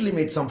he literally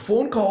made some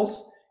phone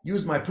calls,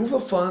 used my proof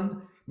of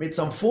fund, made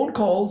some phone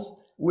calls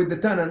with the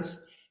tenants,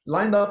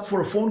 lined up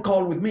for a phone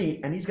call with me,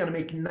 and he's going to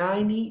make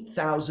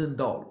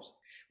 $90,000.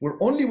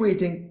 We're only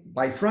waiting.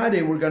 By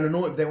Friday, we're going to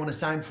know if they want to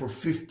sign for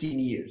 15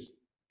 years.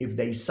 If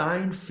they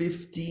sign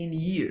 15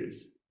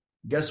 years,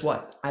 guess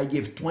what? I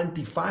give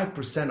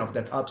 25% of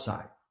that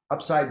upside.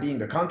 Upside being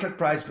the contract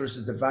price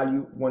versus the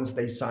value once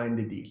they sign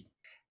the deal.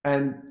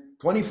 And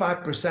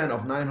 25%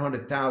 of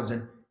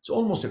 900,000, it's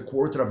almost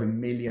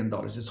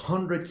 $250,000. It's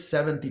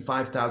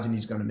 175,000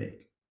 he's going to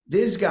make.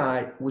 This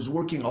guy was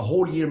working a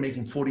whole year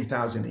making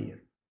 40,000 a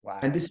year. Wow.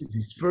 And this is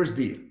his first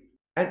deal.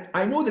 And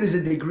I know there is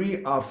a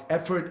degree of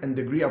effort and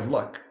degree of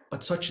luck,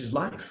 but such is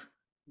life.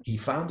 He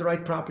found the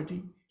right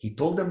property. He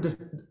told them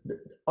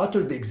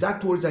uttered the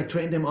exact words I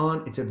trained him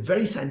on. It's a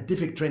very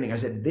scientific training. I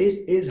said,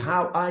 this is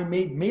how I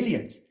made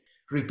millions.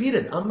 Repeat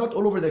it. I'm not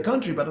all over the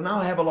country, but now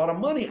I have a lot of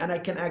money and I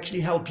can actually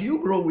help you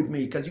grow with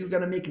me because you're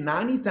going to make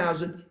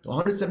 90,000 to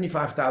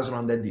 175,000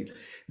 on that deal.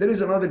 There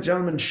is another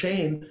gentleman,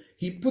 Shane.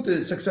 He put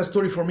a success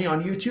story for me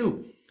on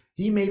YouTube.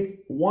 He made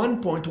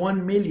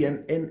 1.1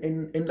 million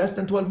in less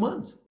than 12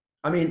 months.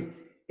 I mean,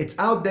 it's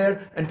out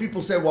there and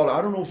people say, well,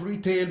 I don't know if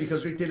retail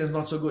because retail is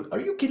not so good. Are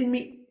you kidding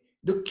me?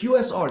 The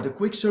QSR, the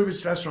quick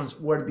service restaurants,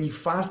 were the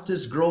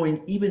fastest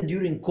growing even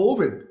during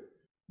COVID.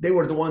 They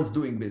were the ones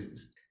doing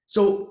business.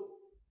 So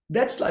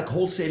that's like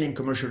wholesaling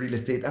commercial real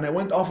estate. And I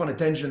went off on a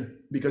tangent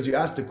because you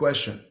asked the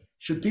question,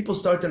 should people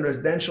start in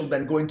residential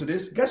then go into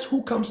this? Guess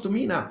who comes to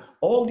me now?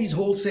 All these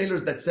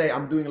wholesalers that say,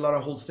 I'm doing a lot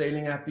of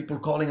wholesaling. I have people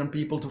calling on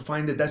people to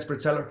find a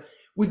desperate seller.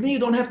 With me, you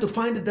don't have to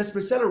find a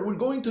desperate seller. We're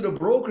going to the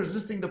brokers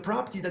listing the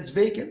property that's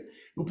vacant.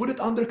 We put it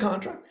under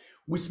contract.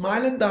 We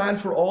smile and dial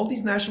for all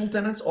these national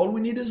tenants. All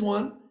we need is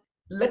one.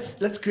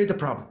 Let's create a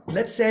problem.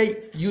 Let's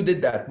say you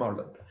did that,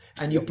 Marlon,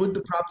 and you put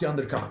the property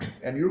under contract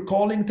and you're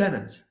calling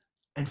tenants.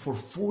 And for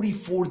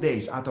 44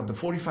 days out of the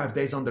 45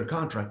 days under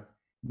contract,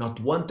 not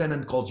one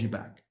tenant calls you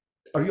back.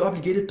 Are you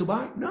obligated to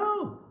buy?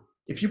 No.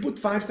 If you put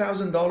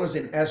 $5,000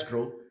 in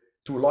escrow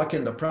to lock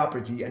in the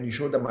property and you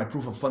show them my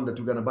proof of fund that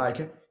we're going to buy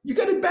it, you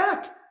get it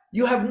back.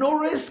 You have no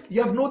risk.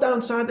 You have no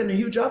downside and a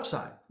huge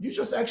upside. You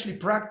just actually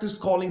practiced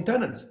calling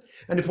tenants.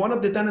 And if one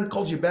of the tenants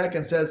calls you back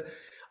and says,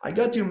 I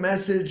got your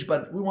message,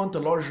 but we want a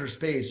larger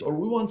space, or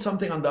we want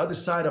something on the other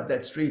side of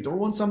that street, or we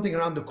want something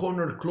around the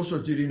corner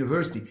closer to the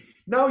university.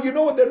 Now you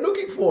know what they're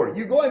looking for.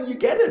 You go and you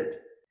get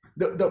it.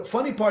 The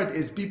funny part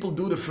is people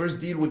do the first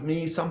deal with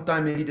me,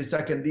 sometime maybe the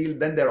second deal,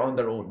 then they're on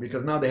their own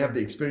because now they have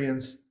the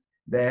experience,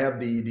 they have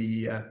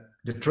the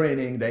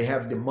training, they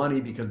have the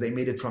money because they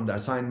made it from the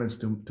assignments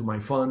to my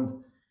fund.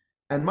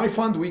 And my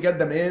fund, we get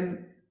them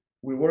in,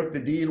 we work the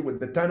deal with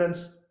the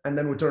tenants, and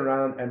then we turn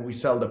around and we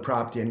sell the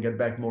property and get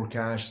back more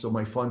cash. So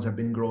my funds have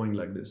been growing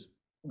like this.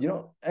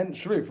 And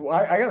Cherif,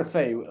 I gotta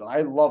say,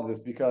 I love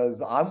this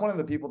because I'm one of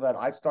the people that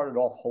I started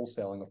off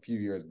wholesaling a few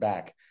years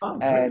back. Oh,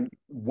 great. And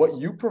what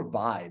you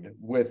provide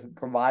with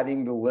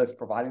providing the list,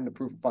 providing the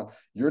proof of fund,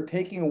 you're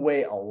taking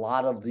away a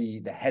lot of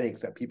the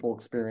headaches that people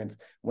experience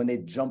when they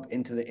jump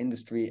into the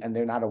industry and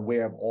they're not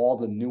aware of all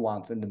the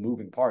nuance and the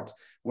moving parts,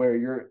 where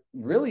you're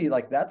really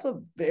like, that's a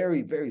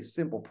very, very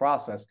simple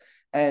process.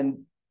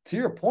 And to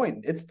your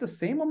point, it's the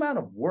same amount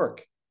of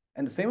work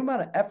and the same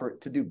amount of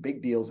effort to do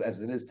big deals as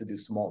it is to do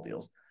small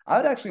deals. I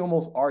would actually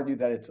almost argue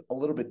that it's a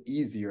little bit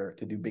easier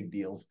to do big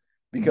deals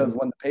because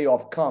when the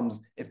payoff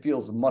comes, it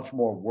feels much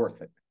more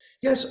worth it.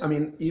 Yes, I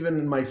mean, even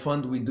in my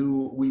fund,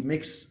 we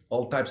mix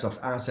all types of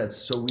assets.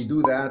 So we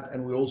do that,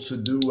 and we also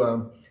do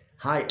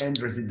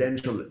high-end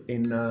residential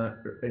in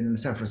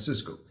San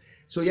Francisco.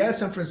 So yeah,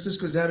 San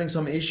Francisco is having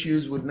some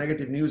issues with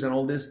negative news and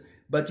all this.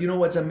 But you know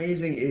what's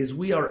amazing is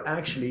we are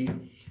actually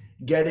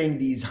getting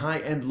these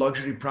high-end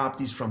luxury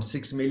properties from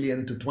 6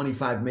 million to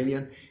 25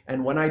 million.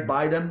 And when I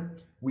buy them,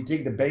 we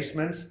take the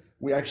basements,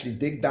 we actually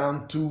dig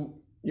down 2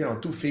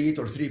 feet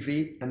or 3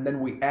 feet, and then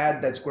we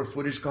add that square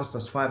footage. Costs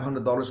us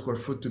 $500 square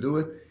foot to do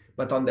it,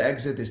 but on the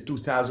exit is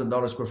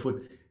 $2,000 square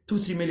foot,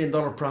 $2-3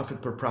 million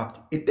profit per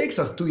property. It takes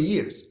us 2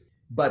 years,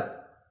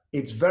 but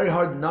it's very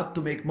hard not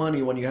to make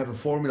money when you have a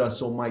formula.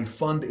 So my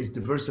fund is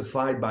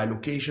diversified by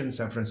location: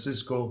 San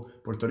Francisco,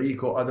 Puerto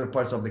Rico, other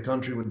parts of the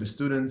country with the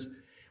students.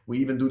 We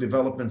even do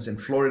developments in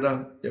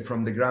Florida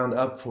from the ground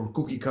up for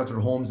cookie cutter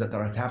homes that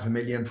are at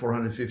 $500,000,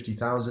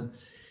 $450,000.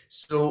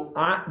 So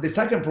the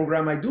second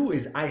program I do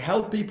is I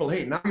help people.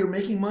 Hey, now you're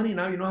making money.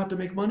 Now you know how to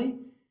make money.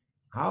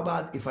 How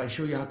about if I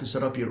show you how to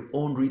set up your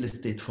own real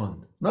estate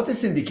fund? Not a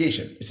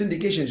syndication. A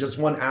syndication is just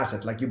one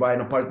asset. Like you buy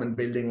an apartment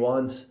building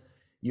once,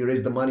 you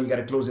raise the money, you got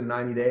to close in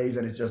 90 days,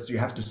 and it's just you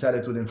have to sell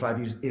it within 5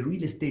 years. A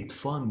real estate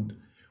fund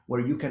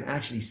where you can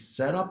actually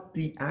set up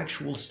the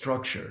actual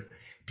structure.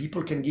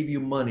 People can give you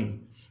money,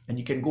 and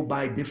you can go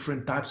buy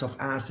different types of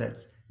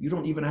assets. You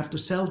don't even have to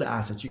sell the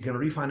assets. You can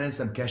refinance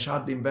them, cash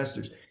out the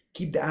investors.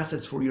 Keep the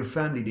assets for your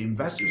family. The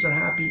investors are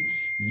happy,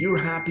 you're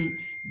happy,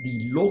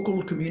 the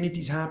local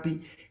community's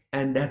happy,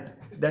 and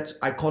that's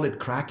I call it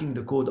cracking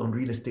the code on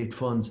real estate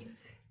funds.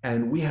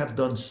 And we have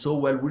done so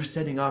well. We're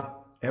setting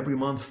up every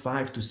month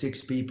 5 to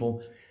 6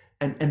 people,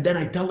 and then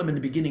I tell them in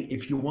the beginning,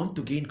 if you want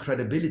to gain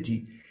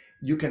credibility,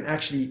 you can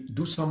actually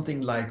do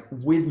something like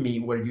with me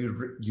where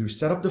you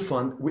set up the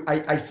fund.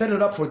 I set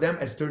it up for them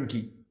as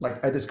turnkey.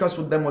 Like I discuss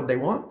with them what they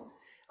want.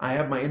 I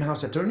have my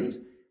in-house attorneys.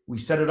 We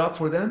set it up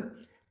for them.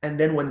 And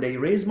then when they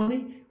raise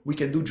money, we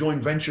can do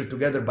joint venture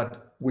together,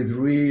 but with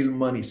real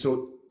money.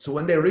 So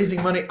when they're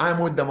raising money, I'm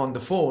with them on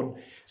the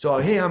phone. So,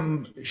 hey,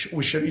 I'm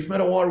with Cherif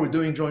Medaware, we're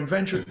doing joint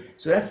venture.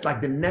 So that's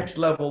like the next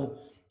level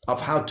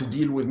of how to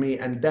deal with me.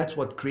 And that's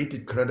what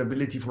created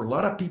credibility for a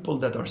lot of people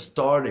that are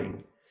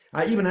starting.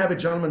 I even have a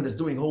gentleman that's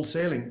doing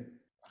wholesaling.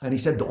 And he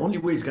said, the only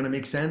way it's going to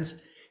make sense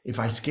if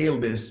I scale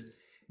this,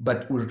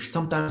 but we're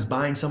sometimes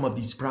buying some of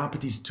these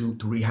properties to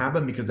rehab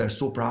them because they're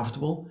so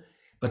profitable.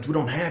 But we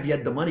don't have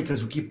yet the money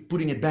because we keep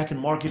putting it back in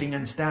marketing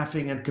and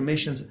staffing and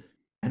commissions.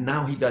 And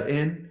now he got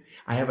in.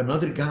 I have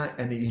another guy,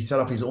 and he set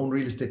up his own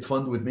real estate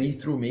fund with me,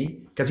 through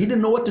me, because he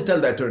didn't know what to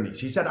tell the attorneys.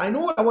 He said, I know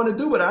what I want to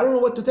do, but I don't know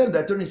what to tell.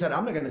 The attorney said,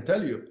 I'm not going to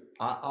tell you.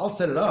 I'll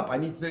set it up. I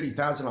need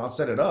 30,000. I'll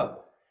set it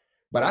up.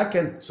 But I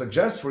can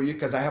suggest for you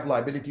because I have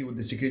liability with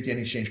the Security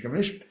and Exchange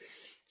Commission.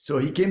 So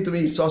he came to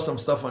me, he saw some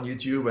stuff on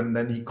YouTube, and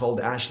then he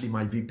called Ashley,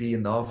 my VP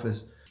in the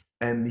office.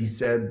 And he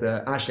said,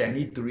 Ashley, I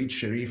need to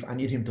reach Cherif. I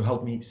need him to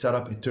help me set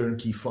up a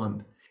turnkey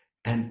fund.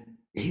 And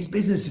his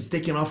business is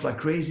taking off like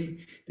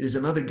crazy. There's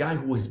another guy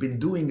who has been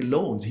doing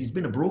loans. He's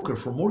been a broker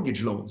for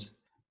mortgage loans.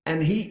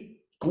 And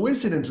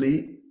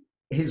coincidentally,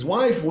 his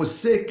wife was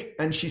sick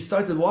and she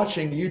started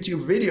watching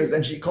YouTube videos,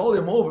 and she called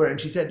him over and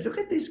she said, look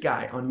at this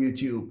guy on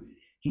YouTube.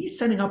 He's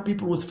setting up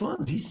people with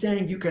funds. He's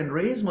saying you can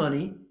raise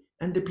money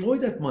and deploy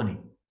that money.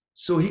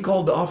 So he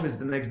called the office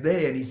the next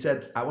day and he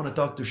said, I want to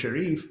talk to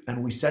Cherif.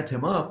 And we set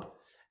him up.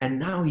 And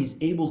now he's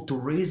able to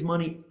raise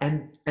money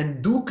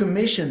and do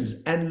commissions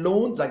and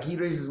loans. Like he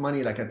raises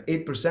money like at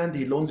 8%,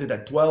 he loans it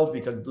at 12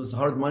 because there's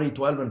hard money,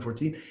 12 and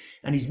 14.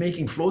 And he's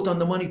making float on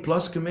the money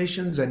plus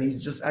commissions. And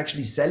he's just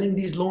actually selling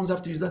these loans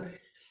after he's done.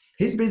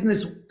 His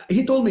business,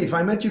 he told me, if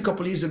I met you a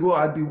couple of years ago,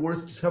 I'd be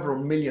worth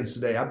several millions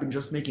today. I've been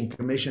just making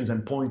commissions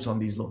and points on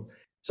these loans.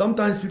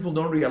 Sometimes people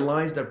don't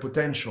realize their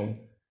potential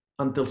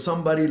until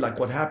somebody, like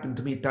what happened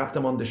to me, tapped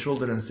them on the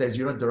shoulder and says,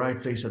 you're at the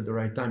right place at the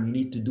right time. You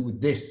need to do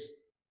this.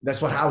 That's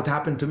how it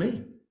happened to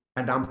me.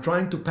 And I'm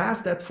trying to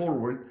pass that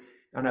forward.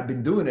 And I've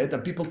been doing it.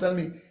 And people tell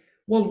me,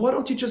 well, why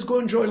don't you just go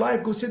enjoy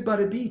life? Go sit by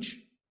the beach.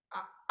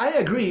 I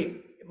agree.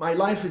 My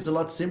life is a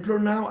lot simpler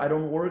now. I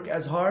don't work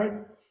as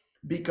hard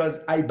because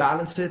I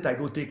balance it. I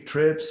go take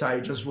trips. I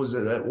just was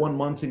 1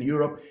 month in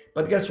Europe.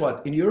 But guess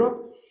what? In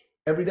Europe,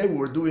 every day we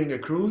were doing a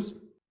cruise.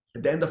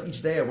 At the end of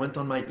each day, I went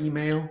on my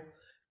email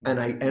and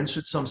I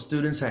answered some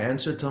students. I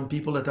answered some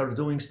people that are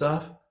doing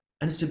stuff.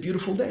 And it's a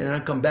beautiful day. And I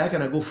come back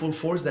and I go full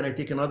force. Then I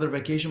take another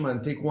vacation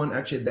and take one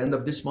actually at the end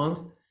of this month.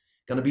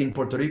 going to be in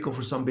Puerto Rico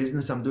for some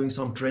business. I'm doing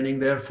some training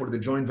there for the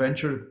joint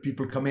venture.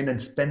 People come in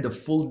and spend a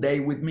full day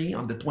with me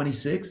on the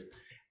 26th.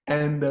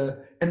 And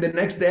the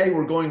next day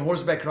we're going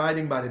horseback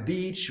riding by the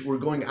beach. We're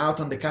going out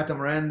on the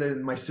catamaran,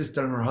 and my sister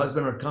and her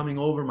husband are coming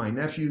over, my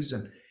nephews.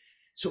 And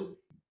so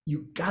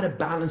you got to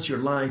balance your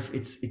life.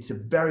 It's a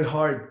very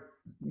hard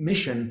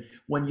mission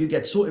when you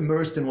get so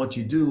immersed in what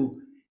you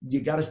do. You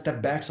got to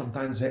step back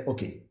sometimes and say,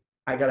 okay,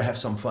 I got to have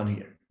some fun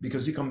here,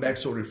 because you come back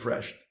so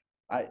refreshed.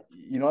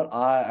 You know what?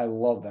 I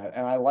love that.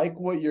 And I like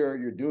what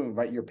you're doing,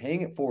 right? You're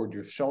paying it forward.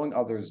 You're showing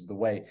others the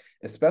way,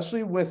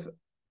 especially with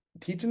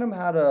teaching them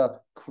how to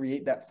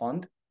create that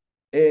fund.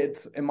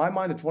 It's, in my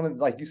mind, it's one of,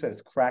 like you said,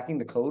 it's cracking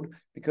the code,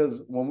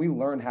 because when we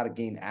learn how to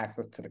gain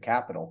access to the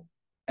capital,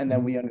 and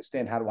then we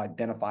understand how to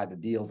identify the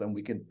deals, and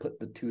we can put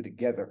the two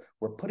together,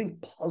 we're putting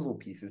puzzle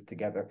pieces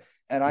together.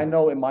 And I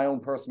know in my own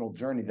personal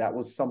journey, that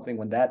was something,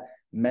 when that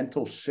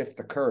mental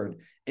shift occurred,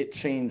 it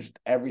changed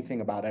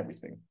everything about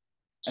everything.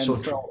 And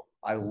so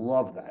I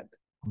love that.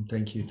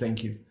 Thank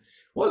you.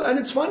 Well, and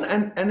it's fun,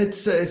 and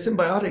it's a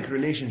symbiotic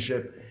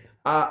relationship.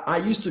 I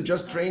used to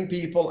just train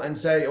people and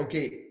say,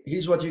 okay,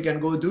 here's what you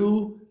can go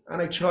do.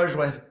 And I charge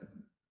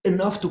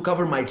enough to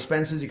cover my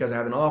expenses, because I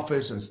have an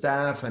office and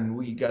staff, and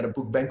we got to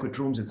book banquet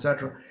rooms,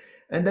 etc.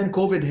 And then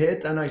COVID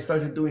hit, and I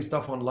started doing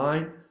stuff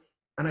online,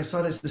 and I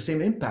saw this the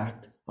same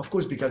impact. Of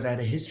course, because I had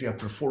a history of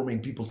performing,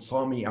 people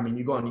saw me. I mean,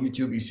 you go on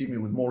YouTube, you see me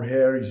with more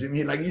hair, you see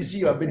me, like, you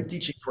see, I've been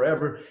teaching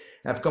forever.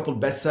 I have a couple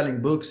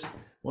best-selling books.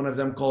 One of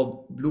them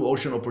called Blue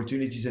Ocean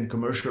Opportunities in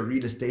Commercial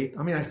Real Estate.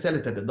 I mean, I sell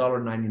it at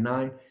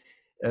 $1.99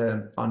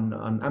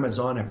 on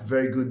Amazon. I have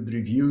very good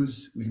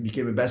reviews. We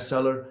became a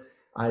bestseller.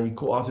 I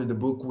co-authored the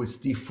book with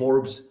Steve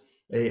Forbes.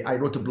 I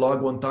wrote a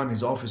blog one time.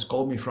 His office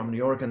called me from New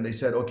York, and they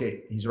said,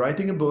 okay, he's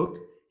writing a book.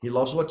 He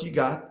loves what you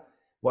got.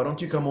 Why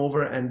don't you come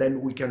over, and then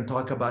we can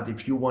talk about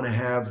if you want to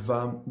have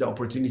the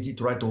opportunity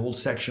to write a whole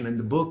section in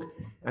the book,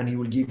 and he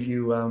will give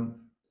you,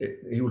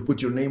 he will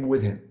put your name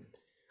with him.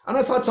 And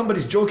I thought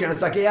somebody's joking.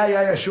 It's like,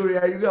 yeah, sure.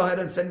 Yeah, you go ahead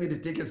and send me the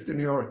tickets to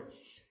New York.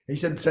 He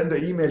said, send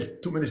the email.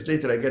 2 minutes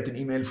later, I get an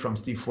email from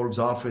Steve Forbes'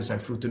 office. I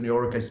flew to New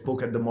York. I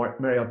spoke at the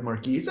Marriott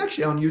Marquis. It's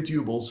actually on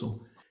YouTube also.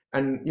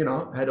 And,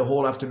 had a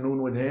whole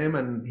afternoon with him,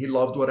 and he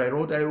loved what I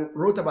wrote. I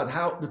wrote about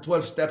how the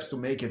 12 steps to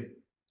make it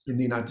in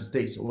the United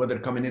States, whether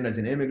coming in as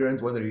an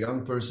immigrant, whether a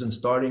young person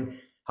starting,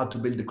 how to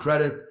build the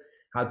credit,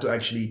 how to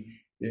actually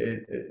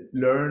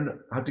learn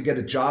how to get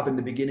a job in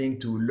the beginning,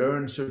 to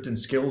learn certain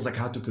skills like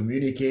how to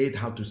communicate,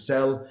 how to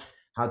sell,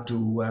 how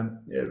to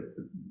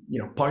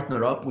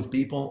partner up with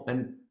people.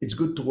 And it's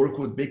good to work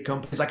with big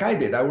companies like I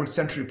did. I worked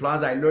Century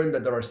Plaza. I learned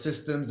that there are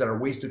systems, there are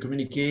ways to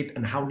communicate,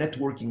 and how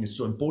networking is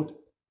so important.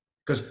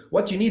 Because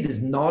what you need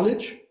is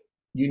knowledge.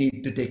 You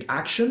need to take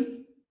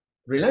action,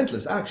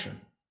 relentless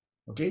action.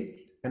 Okay.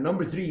 And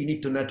number 3, you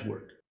need to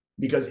network.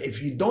 Because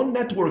if you don't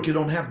network, you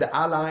don't have the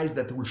allies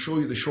that will show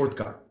you the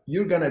shortcut.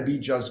 You're going to be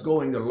just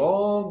going a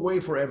long way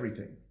for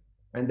everything.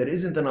 And there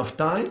isn't enough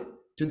time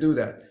to do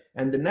that.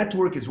 And the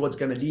network is what's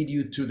going to lead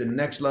you to the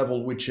next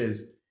level, which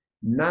is,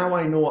 now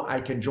I know I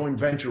can join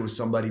venture with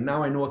somebody.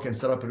 Now I know I can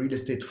set up a real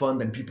estate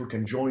fund and people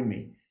can join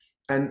me.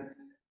 And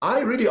I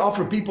really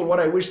offer people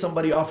what I wish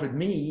somebody offered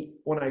me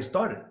when I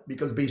started,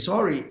 because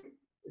Baysari,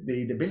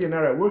 the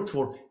billionaire I worked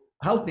for,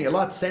 helped me a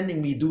lot, sending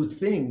me do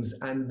things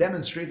and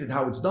demonstrated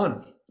how it's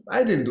done.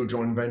 I didn't do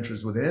joint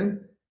ventures with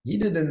him. He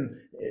didn't,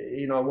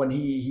 when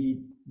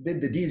he did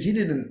the deals, he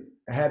didn't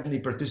heavily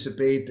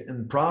participate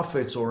in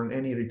profits or in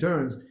any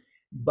returns,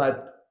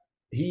 but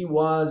he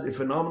was a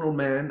phenomenal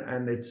man,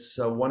 and it's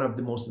one of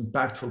the most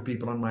impactful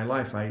people in my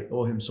life. I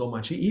owe him so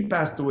much. He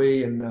passed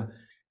away in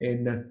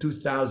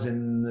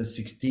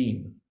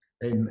 2016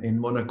 in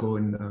Monaco,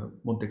 in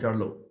Monte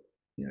Carlo,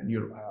 in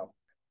Europe. Wow.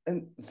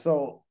 And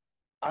so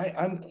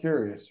I'm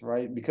curious,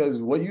 right? Because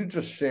what you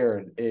just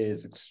shared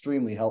is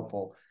extremely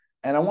helpful.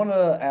 And I want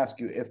to ask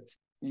you, if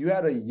you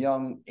had a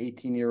young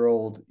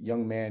 18-year-old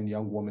young man,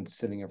 young woman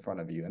sitting in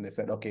front of you, and they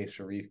said, okay,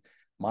 Cherif,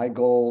 my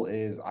goal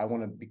is I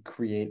want to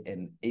create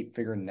an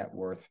 8-figure net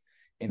worth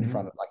in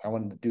front of, I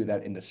want to do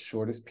that in the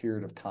shortest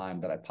period of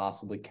time that I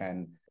possibly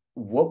can.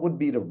 What would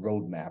be the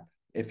roadmap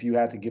if you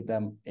had to give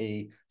them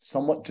a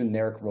somewhat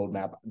generic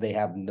roadmap? They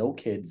have no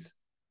kids.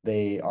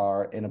 They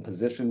are in a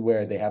position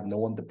where they have no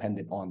one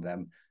dependent on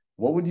them.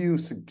 What would you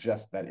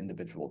suggest that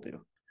individual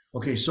do?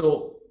 Okay,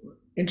 so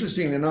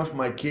interestingly enough,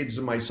 my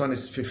son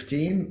is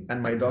 15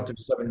 and my daughter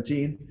is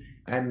 17.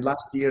 And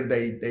last year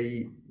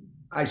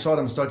I saw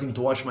them starting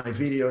to watch my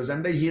videos,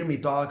 and they hear me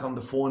talk on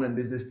the phone and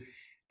this.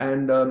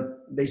 And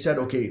they said,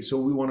 okay, so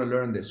we want to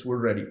learn this. We're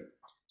ready.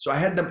 So I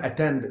had them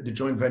attend the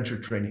joint venture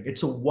training.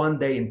 It's a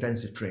 1-day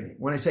intensive training.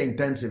 When I say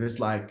intensive, it's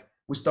like,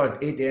 we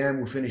start 8 a.m.,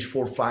 we finish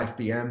 4 or 5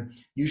 p.m.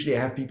 Usually I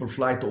have people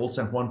fly to Old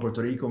San Juan,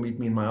 Puerto Rico, meet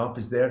me in my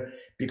office there,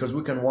 because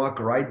we can walk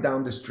right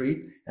down the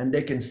street and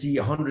they can see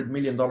 $100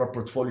 million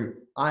portfolio.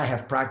 I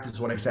have practiced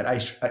what I said. I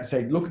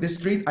say, look, this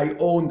street, I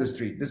own the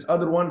street. This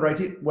other one right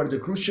here, where the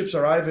cruise ships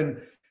arrive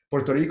in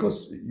Puerto Rico,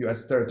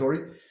 U.S.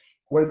 territory,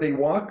 where they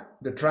walk,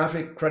 the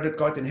traffic, credit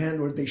card in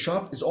hand, where they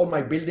shop is all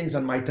my buildings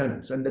and my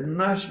tenants and the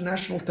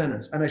national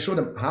tenants. And I show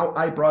them how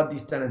I brought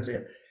these tenants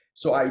in.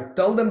 So I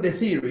tell them the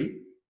theory,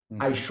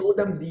 I show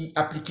them the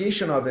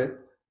application of it,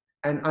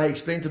 and I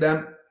explain to them,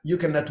 you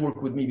can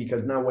network with me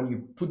because now when you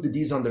put the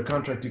deals under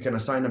contract, you can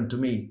assign them to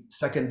me.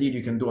 Second deal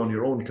you can do on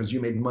your own because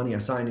you made money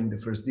assigning the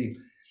first deal.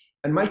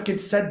 And my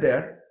kids sat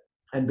there,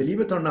 and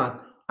believe it or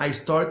not, I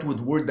start with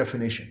word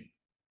definition.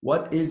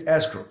 What is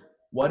escrow?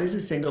 What is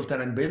a single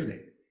tenant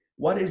building?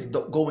 What is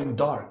going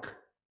dark?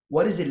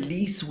 What is a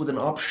lease with an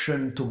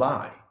option to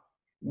buy?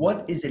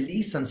 What is a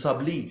lease and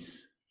sublease?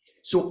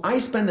 So I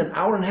spend an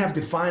hour and a half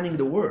defining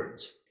the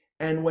words.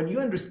 And when you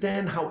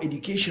understand how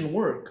education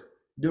works,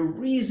 the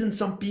reason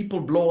some people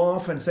blow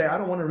off and say, I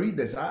don't want to read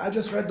this. I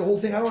just read the whole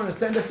thing. I don't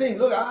understand the thing.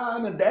 Look,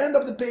 I'm at the end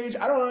of the page.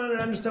 I don't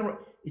understand.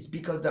 It's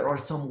because there are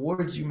some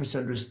words you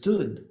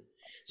misunderstood.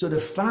 So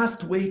the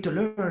fast way to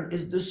learn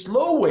is the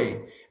slow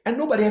way. And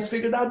nobody has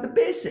figured out the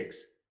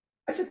basics.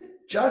 I said,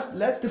 just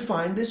let's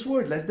define this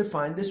word. Let's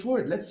define this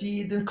word. Let's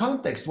see the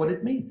context, what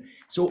it means.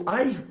 So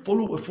I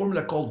follow a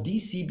formula called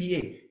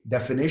DCBA.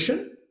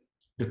 Definition,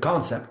 the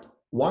concept.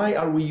 Why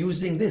are we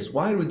using this?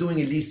 Why are we doing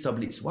a lease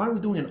sublease? Why are we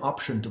doing an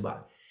option to buy?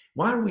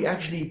 Why are we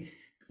actually,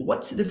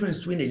 what's the difference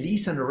between a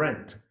lease and a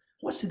rent?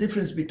 What's the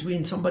difference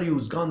between somebody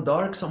who's gone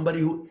dark,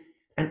 somebody who,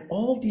 and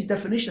all these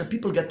definitions,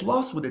 people get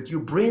lost with it. Your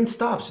brain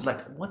stops.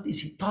 Like, what is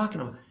he talking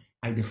about?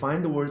 I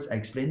define the words, I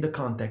explain the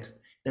context,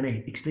 then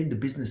I explain the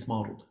business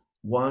model.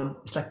 One,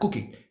 it's like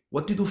cooking.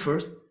 What you do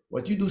first,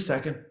 what you do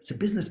second, it's a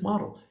business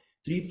model.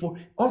 3, 4,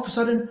 all of a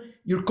sudden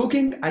you're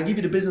cooking, I give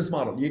you the business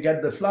model. You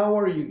get the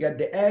flour, you get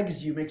the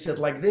eggs, you mix it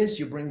like this,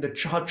 you bring the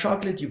hot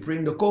chocolate, you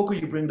bring the cocoa,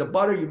 you bring the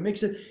butter, you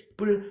mix it,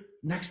 put it,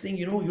 next thing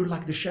you know, you're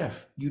like the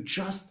chef. You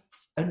just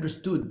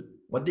understood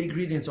what the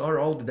ingredients are,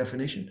 all the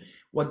definition,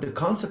 what the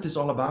concept is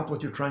all about,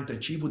 what you're trying to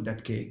achieve with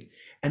that cake,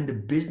 and the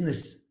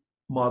business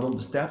model,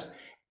 the steps,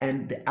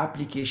 and the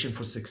application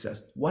for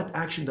success. What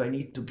action do I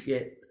need to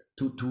get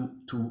to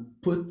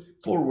put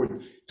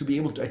forward to be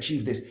able to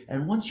achieve this?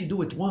 And once you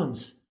do it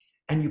once,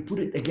 and you put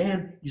it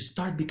again, you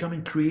start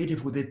becoming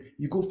creative with it.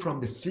 You go from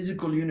the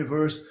physical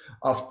universe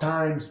of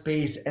time,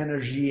 space,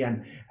 energy,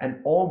 and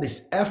all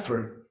this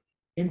effort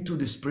into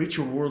the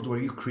spiritual world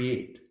where you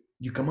create.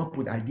 You come up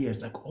with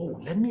ideas like, oh,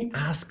 let me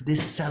ask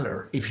this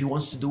seller if he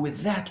wants to do it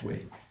that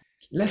way.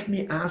 Let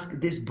me ask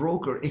this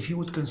broker if he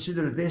would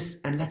consider this,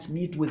 and let's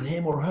meet with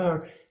him or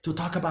her to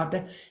talk about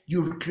that.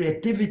 Your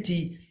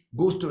creativity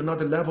goes to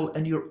another level,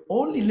 and you're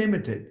only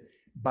limited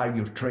by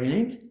your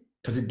training,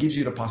 because it gives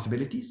you the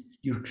possibilities,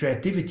 your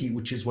creativity,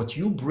 which is what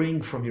you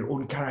bring from your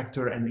own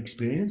character and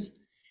experience,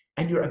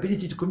 and your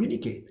ability to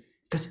communicate.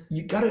 Because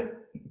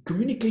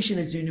communication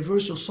is the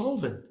universal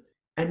solvent.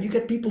 And you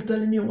get people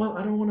telling you, well,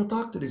 I don't want to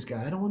talk to this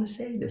guy. I don't want to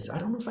say this. I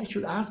don't know if I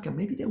should ask him.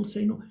 Maybe they will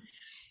say no.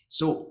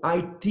 So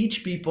I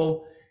teach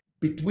people,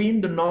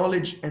 between the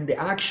knowledge and the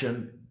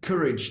action,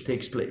 courage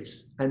takes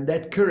place. And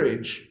that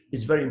courage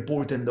is very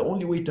important. The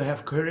only way to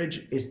have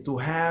courage is to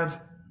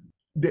have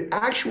the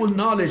actual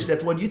knowledge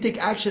that when you take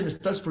action, it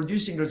starts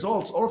producing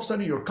results. All of a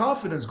sudden your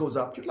confidence goes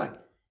up. You're like,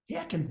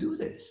 yeah, I can do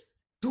this.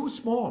 Do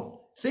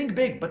small. Think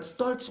big, but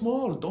start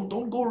small.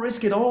 Don't go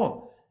risk it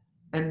all.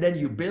 And then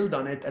you build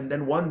on it. And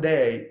then one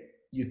day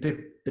you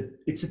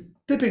it's a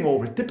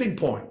tipping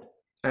point.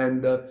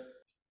 And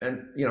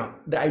you know,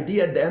 the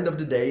idea at the end of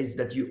the day is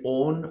that you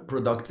own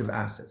productive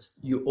assets.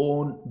 You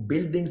own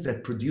buildings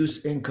that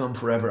produce income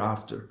forever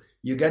after.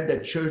 You get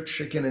that church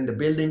chicken in the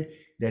building.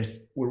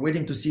 We're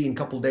waiting to see in a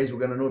couple of days, we're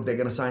going to know if they're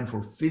going to sign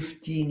for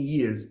 15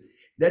 years.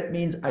 That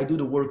means I do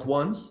the work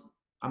once.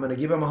 I'm going to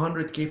give them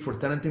 $100K for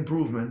tenant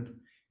improvement.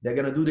 They're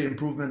going to do the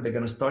improvement. They're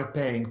going to start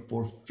paying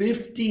for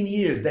 15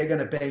 years. They're going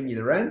to pay me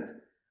the rent,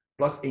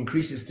 plus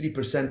increases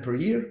 3% per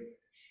year,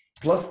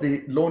 plus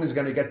the loan is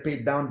going to get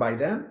paid down by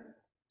them.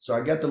 So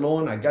I get the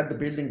loan, I get the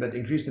building that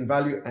increased in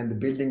value, and the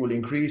building will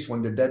increase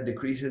when the debt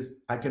decreases.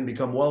 I can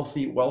become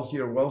wealthier,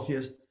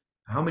 wealthiest.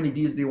 How many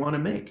deals do you want to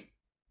make?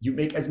 You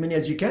make as many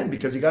as you can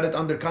because you got it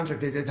under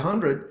contract at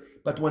 800,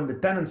 but when the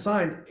tenant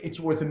signed, it's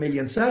worth $1.7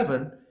 million.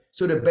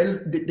 So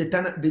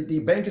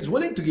the bank is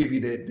willing to give you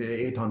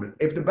the 800.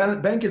 If the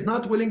bank is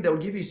not willing, they'll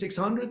give you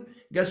 600.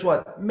 Guess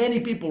what? Many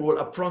people will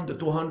upfront the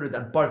 200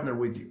 and partner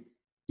with you.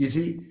 You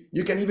see,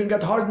 you can even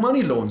get hard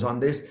money loans on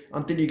this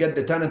until you get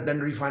the tenant, then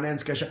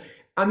refinance cash.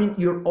 I mean,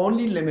 you're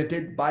only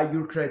limited by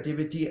your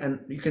creativity, and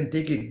you can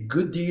take a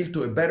good deal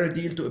to a better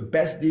deal to a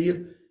best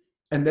deal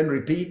and then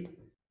repeat.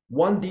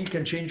 One deal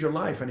can change your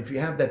life. And if you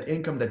have that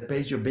income that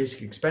pays your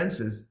basic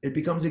expenses, it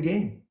becomes a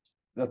game.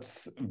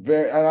 That's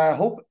and I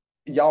hope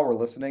y'all were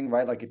listening,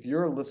 right? Like if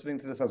you're listening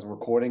to this as a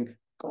recording,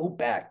 go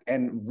back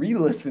and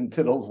re-listen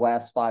to those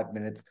last 5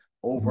 minutes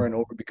over and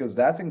over, because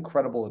that's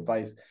incredible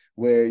advice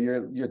where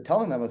you're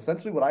telling them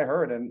essentially what I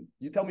heard. And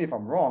you tell me if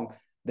I'm wrong.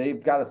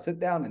 They've got to sit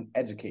down and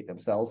educate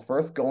themselves.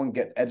 First, go and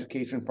get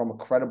education from a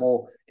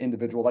credible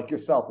individual like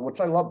yourself, which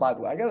I love, by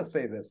the way. I got to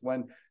say this.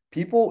 When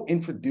people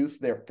introduce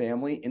their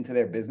family into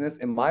their business,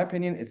 in my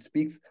opinion, it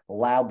speaks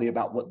loudly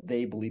about what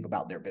they believe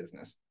about their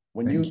business.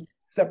 When you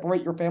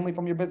separate your family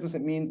from your business.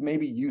 It means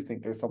maybe you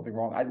think there's something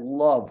wrong. I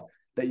love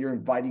that you're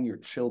inviting your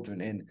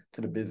children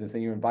into the business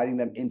and you're inviting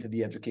them into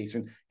the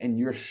education and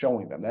you're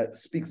showing them. That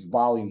speaks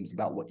volumes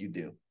about what you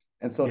do.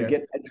 And so to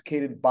get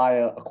educated by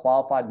a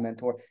qualified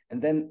mentor and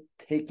then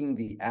taking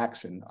the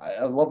action.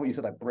 I love what you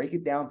said. I break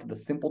it down to the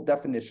simple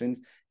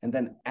definitions and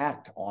then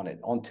act on it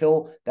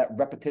until that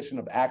repetition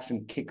of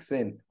action kicks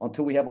in,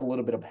 until we have a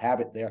little bit of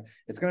habit there.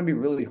 It's going to be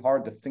really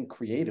hard to think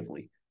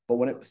creatively. But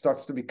when it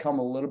starts to become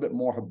a little bit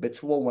more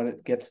habitual, when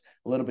it gets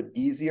a little bit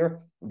easier,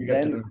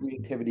 then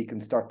creativity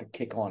can start to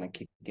kick on and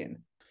kick in.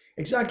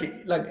 Exactly.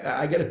 Like,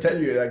 I got to tell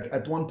you, like,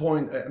 at one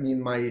point, I mean,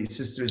 my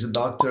sister is a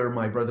doctor,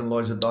 my brother-in-law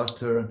is a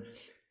doctor.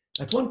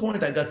 At one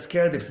point, I got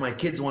scared if my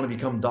kids want to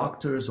become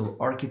doctors or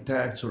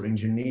architects or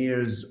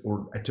engineers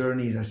or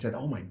attorneys. I said,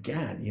 oh my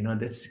God, you know,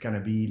 that's going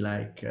to be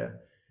like,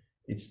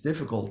 it's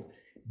difficult.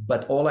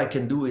 But all I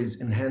can do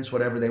is enhance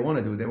whatever they want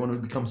to do. They want to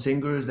become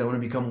singers, they want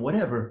to become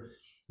whatever.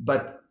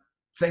 But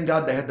thank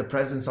God they had the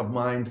presence of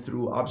mind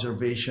through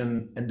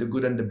observation and the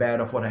good and the bad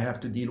of what I have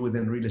to deal with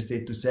in real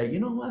estate to say, you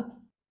know what,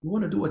 we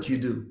want to do what you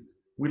do.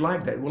 We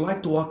like that. We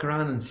like to walk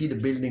around and see the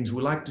buildings.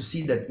 We like to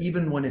see that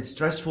even when it's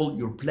stressful,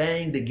 you're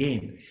playing the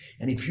game.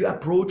 And if you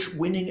approach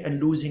winning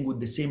and losing with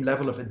the same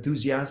level of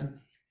enthusiasm,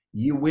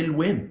 you will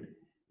win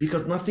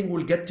because nothing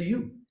will get to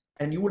you.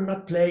 And you will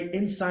not play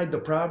inside the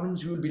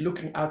problems. You will be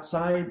looking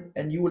outside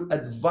and you will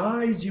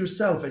advise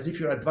yourself as if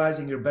you're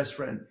advising your best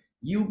friend.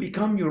 You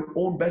become your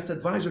own best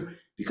advisor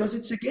because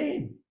it's a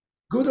game.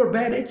 Good or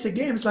bad, it's a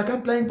game. It's like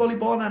I'm playing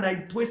volleyball and I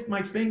twist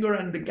my finger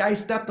and the guy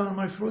stepped on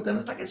my foot and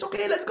it's like, it's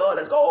okay, let's go.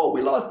 Oh,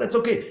 we lost, that's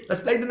okay.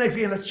 Let's play the next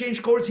game. Let's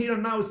change course here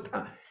and now.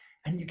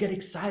 And you get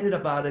excited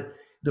about it,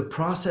 the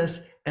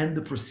process and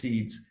the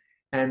proceeds.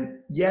 And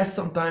yes,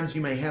 sometimes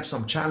you may have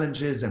some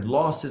challenges and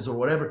losses or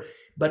whatever,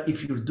 but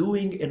if you're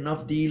doing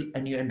enough deal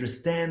and you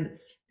understand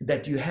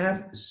that you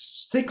have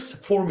 6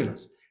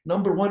 formulas.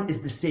 Number 1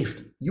 is the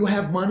safety. You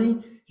have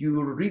money,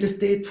 your real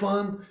estate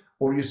fund,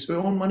 or your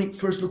own money,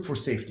 first look for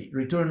safety.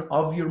 Return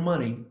of your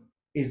money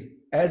is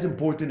as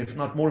important, if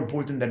not more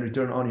important than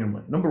return on your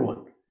money. Number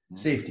 1,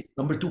 safety.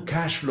 Number 2,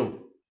 cash flow.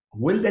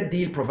 Will that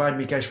deal provide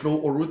me cash flow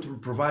or will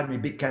it provide me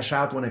big cash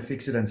out when I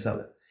fix it and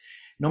sell it?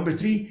 Number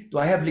 3, do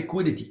I have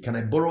liquidity? Can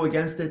I borrow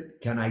against it?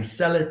 Can I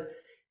sell it?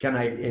 Can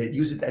I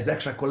use it as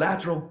extra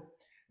collateral?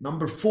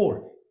 Number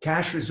 4,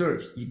 cash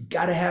reserves. You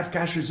gotta have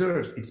cash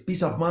reserves. It's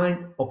peace of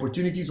mind,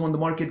 opportunities when the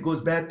market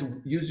goes bad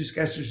to use these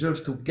cash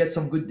reserves to get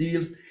some good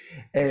deals.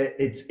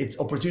 It's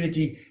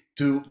opportunity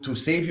to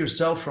save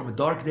yourself from a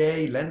dark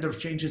day, lender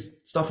changes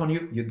stuff on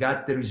you. You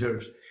got the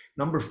reserves.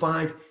 Number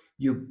 5,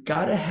 you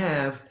gotta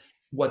have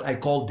what I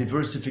call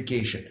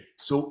diversification.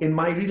 So in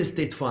my real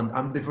estate fund,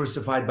 I'm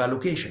diversified by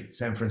location.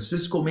 San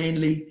Francisco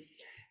mainly,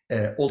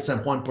 Old San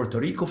Juan, Puerto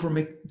Rico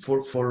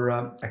for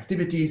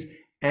activities,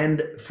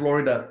 and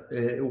Florida,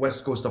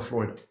 west coast of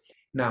Florida.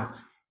 Now,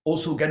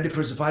 also get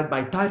diversified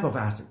by type of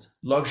assets.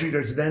 Luxury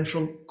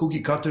residential, cookie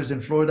cutters in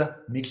Florida,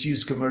 mixed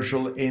use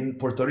commercial in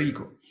Puerto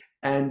Rico.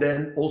 And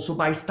then also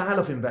by style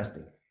of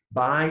investing.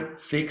 Buy,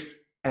 fix,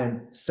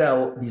 and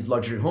sell these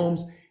luxury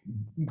homes.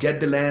 Get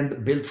the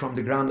land built from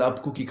the ground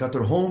up, cookie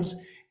cutter homes,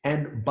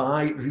 and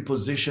buy,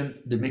 reposition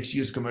the mixed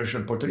use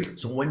commercial in Puerto Rico.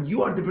 So when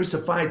you are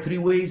diversified 3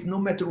 ways, no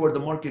matter where the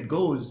market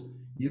goes,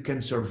 you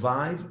can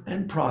survive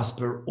and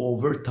prosper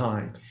over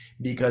time.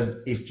 Because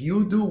if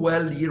you do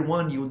well year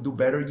 1, you will do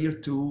better year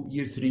 2,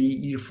 year 3,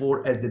 year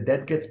 4, as the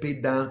debt gets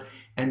paid down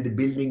and the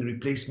building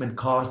replacement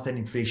cost and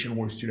inflation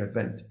works to your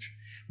advantage.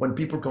 When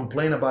people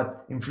complain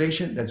about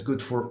inflation, that's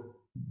good for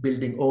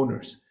building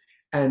owners.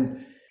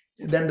 And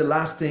then the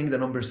last thing, the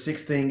number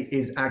 6 thing,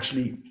 is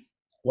actually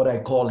what I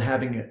call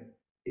having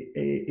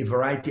a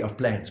variety of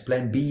plans.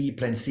 Plan B,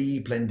 plan C,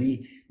 plan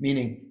D,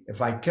 meaning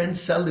if I can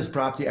sell this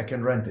property, I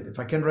can rent it. If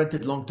I can rent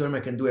it long-term, I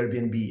can do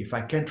Airbnb. If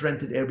I can't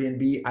rent it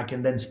Airbnb, I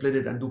can then split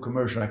it and do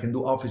commercial. I can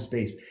do office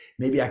space.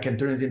 Maybe I can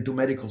turn it into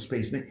medical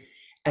space.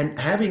 And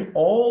having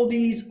all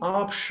these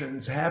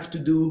options have to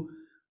do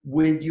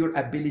with your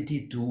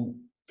ability to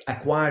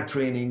acquire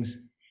trainings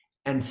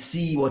and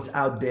see what's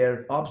out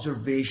there.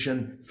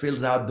 Observation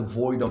fills out the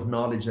void of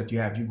knowledge that you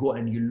have. You go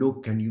and you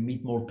look and you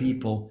meet more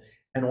people.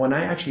 And when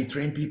I actually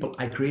train people,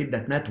 I create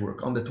that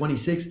network. On the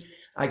 26th,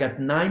 I got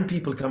 9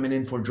 people coming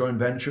in for joint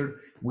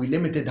venture. We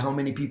limited how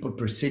many people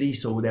per city,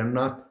 so they're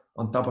not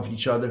on top of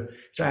each other.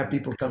 So I have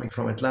people coming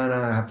from Atlanta,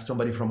 I have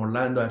somebody from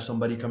Orlando, I have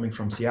somebody coming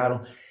from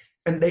Seattle,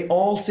 and they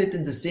all sit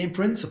in the same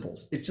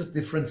principles. It's just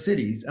different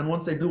cities. And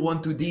once they do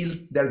 1-2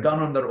 deals, they're gone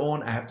on their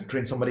own. I have to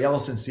train somebody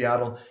else in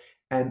Seattle.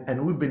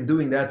 And we've been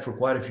doing that for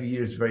quite a few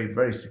years, very,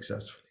 very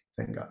successfully.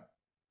 Thank God.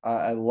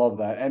 I love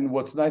that. And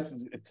what's nice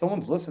is if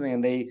someone's listening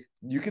and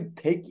you could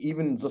take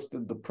even just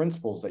the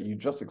principles that you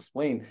just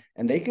explained,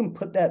 and they can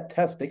put that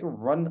test, they can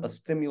run a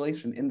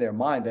stimulation in their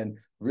mind and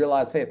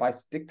realize, hey, if I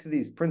stick to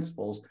these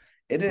principles,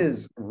 it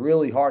is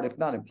really hard, if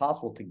not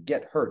impossible, to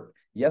get hurt.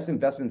 Yes,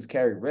 investments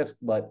carry risk,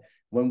 but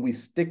when we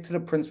stick to the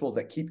principles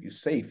that keep you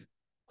safe,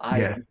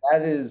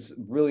 that is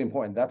really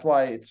important. That's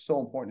why it's so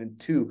important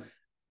to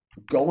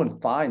go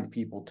and find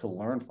people to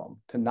learn from,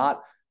 to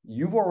not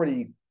you've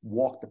already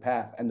walked the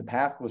path, and the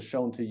path was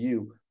shown to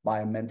you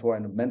by a mentor,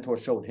 and the mentor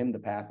showed him the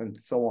path, and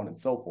so on and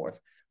so forth,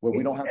 where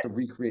we don't have to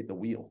recreate the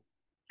wheel.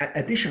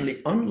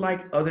 Additionally,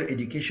 unlike other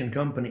education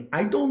company,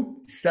 I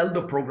don't sell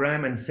the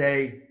program and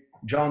say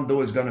John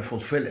Doe is going to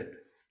fulfill it.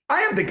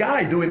 I am the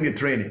guy doing the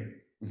training.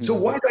 So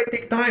why do I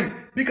take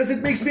time? Because it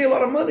makes me a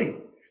lot of money.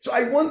 So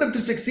I want them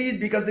to succeed,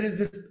 because there is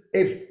this,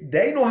 if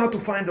they know how to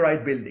find the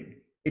right building,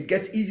 it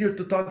gets easier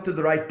to talk to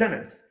the right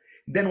tenants.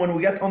 Then when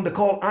we get on the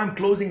call, I'm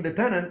closing the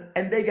tenant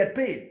and they get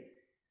paid.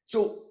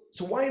 So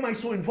why am I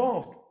so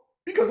involved?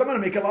 Because I'm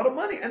going to make a lot of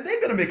money, and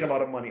they're going to make a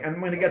lot of money, and I'm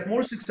going to get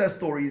more success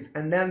stories,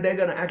 and then they're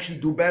going to actually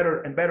do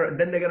better and better. And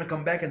then they're going to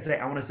come back and say,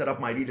 I want to set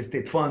up my real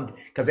estate fund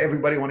because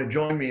everybody want to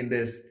join me in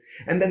this.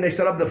 And then they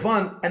set up the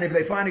fund. And if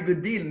they find a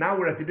good deal, now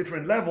we're at a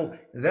different level.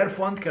 Their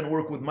fund can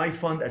work with my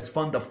fund as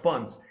fund of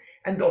funds.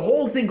 And the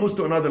whole thing goes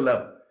to another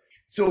level.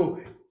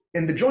 So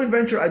in the joint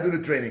venture, I do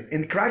the training.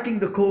 In cracking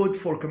the code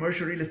for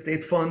commercial real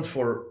estate funds,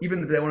 for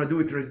even if they want to do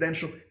it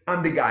residential,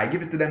 I'm the guy. I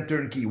give it to them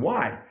turnkey.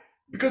 Why?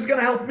 Because it's going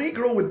to help me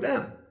grow with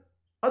them.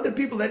 Other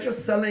people, they're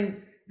just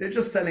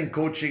selling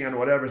coaching and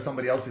whatever,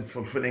 somebody else is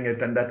fulfilling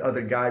it, and that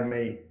other guy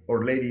may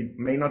or lady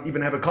may not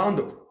even have a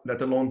condo,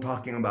 let alone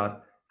talking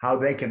about how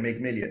they can make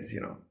millions,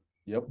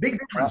 Yep. Big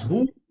difference.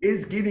 Who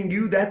is giving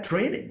you that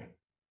training?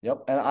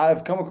 Yep. And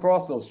I've come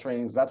across those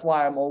trainings. That's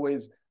why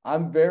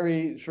I'm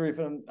very, Cherif,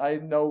 and I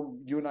know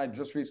you and I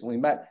just recently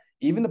met.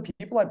 Even the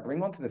people I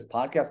bring onto this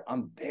podcast,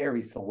 I'm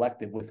very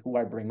selective with who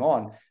I bring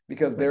on,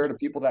 because there are the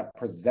people that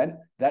present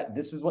that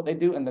this is what they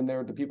do, and then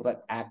there are the people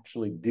that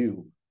actually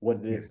do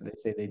what it is they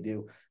say they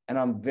do. And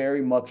I'm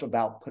very much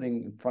about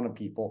putting in front of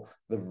people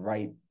the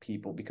right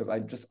people, because I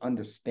just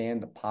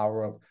understand the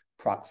power of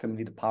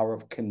proximity, the power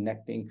of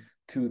connecting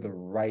to the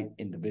right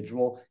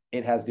individual.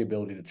 It has the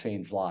ability to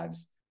change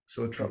lives.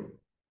 So true.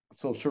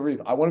 So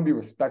Cherif, I want to be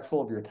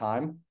respectful of your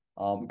time,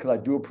 because I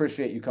do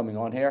appreciate you coming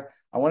on here.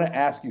 I want to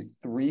ask you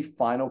 3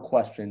 final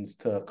questions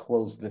to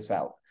close this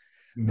out.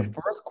 Mm-hmm.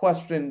 The first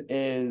question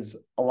is,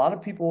 a lot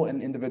of people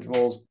and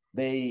individuals,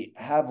 they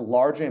have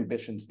large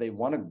ambitions. They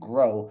want to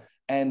grow,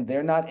 and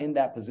they're not in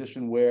that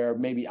position where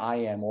maybe I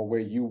am, or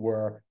where you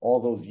were all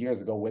those years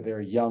ago, where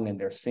they're young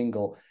and they're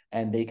single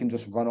and they can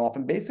just run off,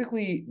 and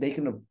basically they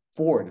can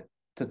afford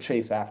to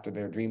chase after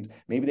their dreams.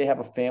 Maybe they have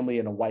a family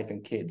and a wife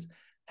and kids.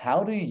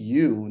 How do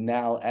you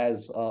now,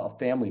 as a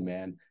family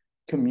man,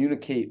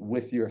 communicate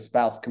with your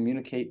spouse,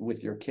 communicate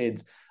with your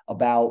kids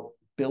about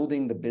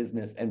building the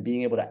business and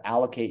being able to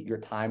allocate your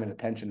time and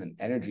attention and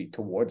energy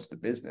towards the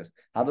business?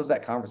 How does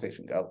that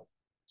conversation go?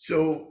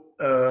 So,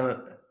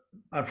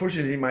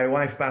 unfortunately, my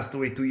wife passed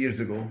away 2 years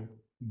ago.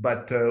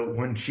 But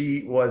when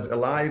she was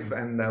alive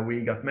and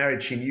we got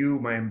married, she knew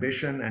my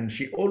ambition, and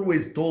she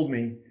always told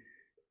me,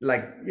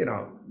 like,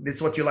 this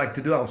is what you like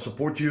to do, I'll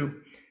support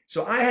you.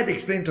 So I had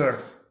explained to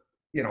her,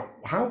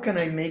 how can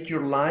I make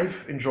your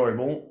life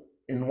enjoyable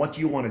in what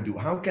you want to do?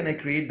 How can I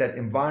create that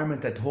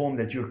environment at home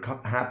that you're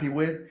happy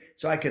with,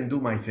 so I can do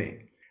my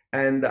thing?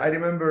 And I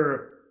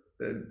remember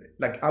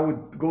I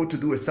would go to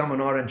do a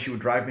seminar, and she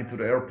would drive me to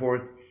the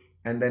airport.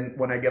 And then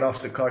when I get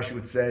off the car, she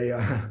would say,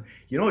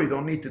 you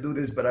don't need to do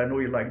this, but I know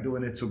you like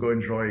doing it, so go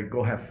enjoy,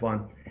 go have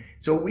fun.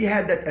 So we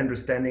had that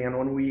understanding. And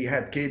when we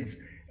had kids,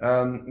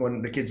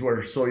 when the kids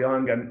were so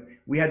young, and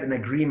we had an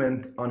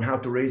agreement on how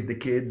to raise the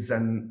kids,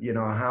 and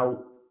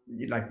how,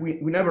 we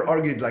never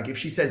argued. Like, if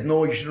she says,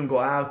 no, you shouldn't go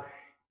out,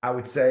 I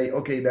would say,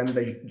 okay, then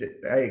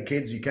hey,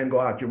 kids, you can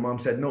go out. Your mom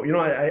said no.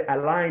 I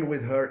aligned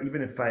with her,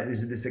 even if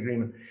there's a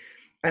disagreement.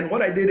 And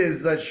what I did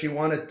is that she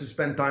wanted to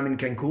spend time in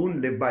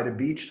Cancun, live by the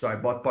beach. So I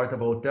bought part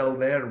of a hotel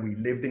there. We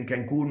lived in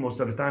Cancun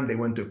most of the time. They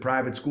went to a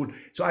private school.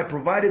 So I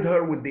provided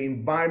her with the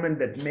environment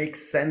that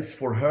makes sense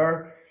for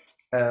her.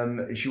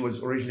 She was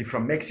originally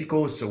from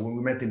Mexico, so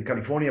we met in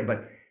California,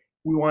 but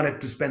we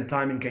wanted to spend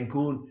time in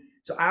Cancun.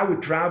 So I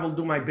would travel,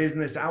 do my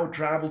business. I would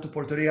travel to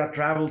Puerto Rico,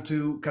 travel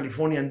to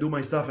California and do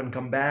my stuff and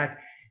come back.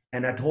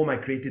 And at home, I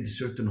created a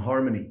certain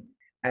harmony.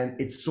 And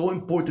it's so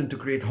important to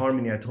create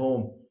harmony at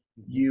home.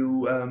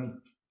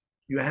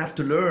 You have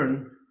to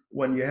learn,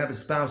 when you have a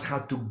spouse, how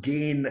to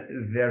gain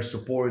their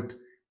support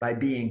by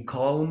being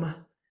calm,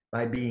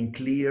 by being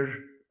clear,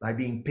 by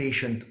being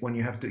patient when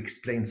you have to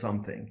explain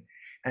something.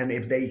 And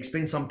if they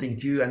explain something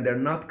to you and they're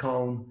not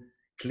calm,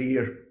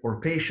 clear,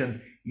 or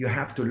patient, you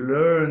have to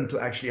learn to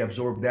actually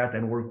absorb that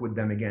and work with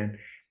them again.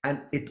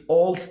 And it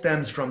all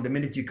stems from the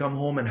minute you come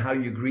home and how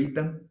you greet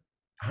them.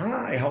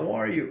 Hi, how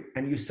are you?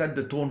 And you set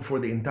the tone for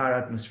the entire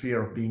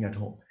atmosphere of being at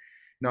home.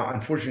 Now,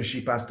 unfortunately,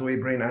 she passed away,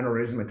 brain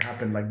aneurysm. It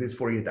happened like this,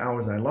 48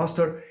 hours, and I lost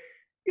her.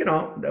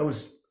 That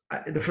was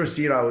the first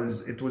year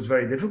it was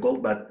very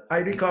difficult, but I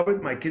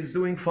recovered. My kid's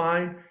doing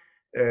fine.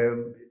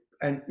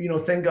 And,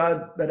 thank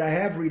God that I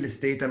have real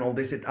estate and all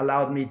this. It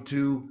allowed me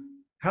to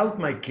help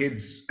my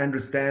kids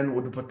understand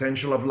what the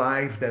potential of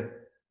life, that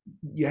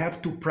you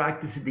have to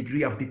practice a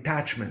degree of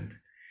detachment.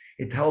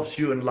 It helps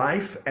you in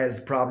life as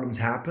problems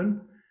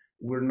happen.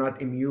 We're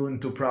not immune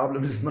to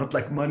problems. It's not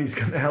like money's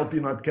going to help you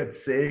not get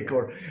sick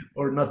or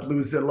not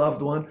lose a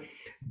loved one.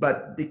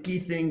 But the key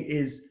thing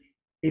is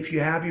if you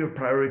have your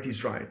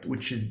priorities right,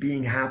 which is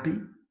being happy,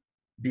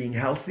 being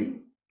healthy,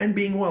 and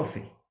being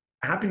wealthy.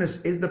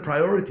 Happiness is the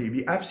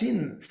priority. I've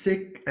seen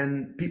sick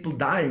and people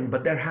dying,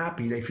 but they're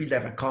happy. They feel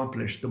they've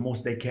accomplished the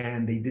most they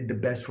can. They did the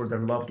best for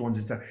their loved ones,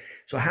 etc.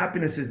 So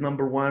happiness is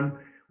number one,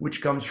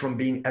 which comes from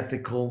being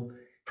ethical,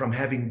 from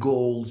having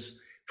goals,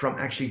 from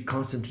actually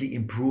constantly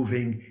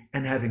improving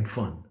and having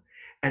fun.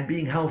 And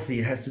being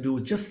healthy has to do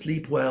with just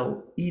sleep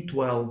well, eat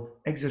well,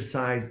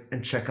 exercise,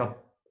 and check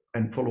up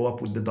and follow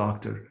up with the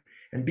doctor.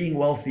 And being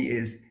wealthy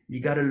is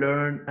you got to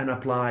learn and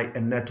apply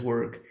and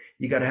network.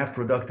 You got to have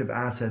productive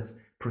assets,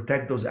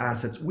 protect those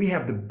assets. We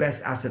have the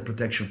best asset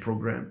protection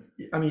program.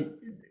 I mean,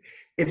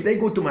 if they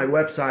go to my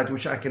website,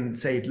 which I can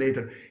say it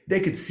later, they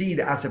could see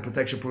the asset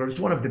protection program. It's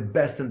one of the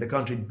best in the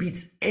country. It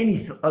beats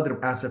any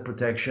other asset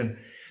protection.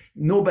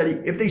 Nobody,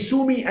 if they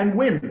sue me and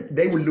win,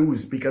 they will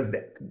lose because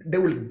they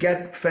will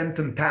get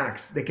phantom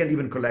tax. They can't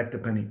even collect a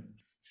penny.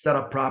 Set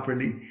up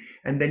properly,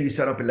 and then you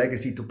set up a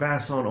legacy to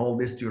pass on all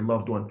this to your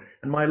loved one.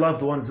 And my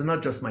loved ones are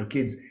not just my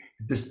kids,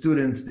 it's the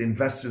students, the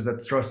investors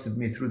that trusted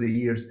me through the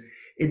years.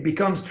 It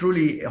becomes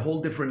truly a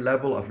whole different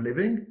level of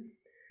living.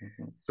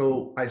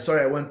 So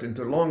sorry I went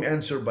into a long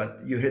answer, but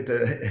you hit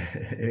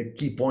a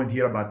key point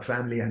here about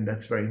family, and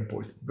that's very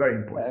important, very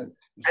important.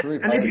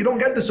 And if you don't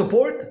get the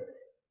support,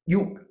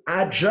 you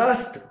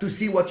adjust to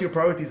see what your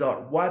priorities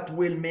are. What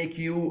will make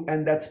you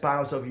and that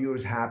spouse of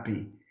yours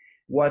happy?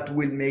 What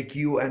will make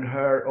you and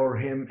her or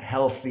him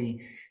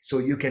healthy so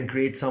you can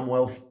create some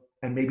wealth,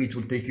 and maybe it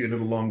will take you a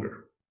little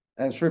longer.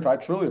 And Cherif, I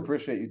truly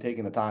appreciate you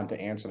taking the time to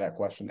answer that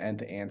question and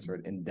to answer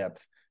it in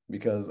depth,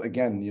 because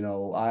again, you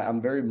know,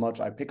 I'm very much,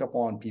 I pick up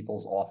on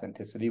people's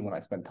authenticity when I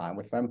spend time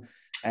with them,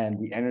 and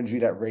the energy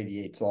that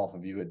radiates off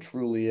of you. It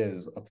truly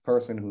is a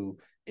person who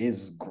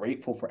is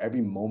grateful for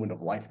every moment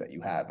of life that you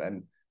have.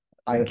 And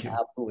I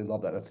absolutely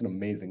love that. That's an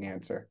amazing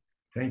answer.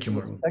 Thank you,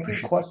 Marlon.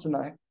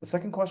 The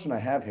second question I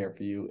have here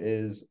for you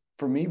is,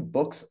 for me,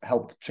 books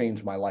helped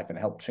change my life and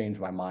helped change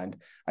my mind.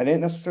 I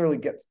didn't necessarily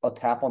get a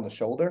tap on the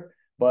shoulder,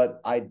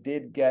 but I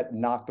did get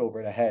knocked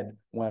over the head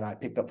when I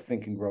picked up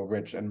Think and Grow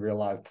Rich and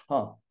realized,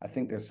 I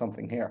think there's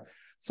something here.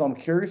 So I'm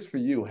curious for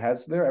you,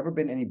 has there ever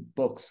been any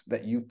books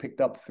that you've picked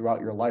up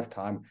throughout your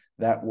lifetime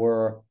that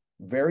were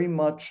very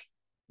much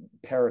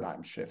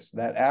paradigm shifts,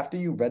 that after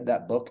you read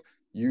that book,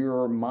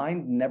 your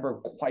mind never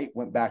quite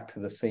went back to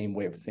the same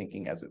way of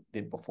thinking as it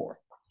did before?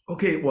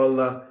 Okay,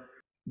 well,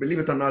 believe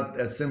it or not,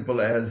 as simple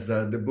as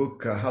the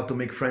book, How to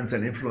Make Friends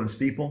and Influence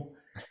People.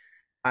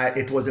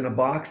 It was in a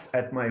box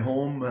at my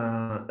home,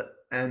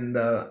 and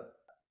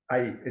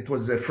it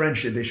was a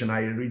French edition.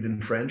 I read in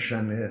French,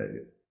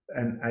 and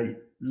I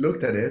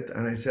looked at it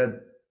and I said,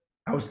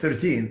 I was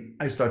 13,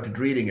 I started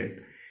reading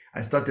it.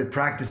 I started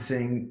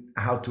practicing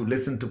how to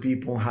listen to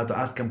people, how to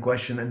ask them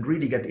questions, and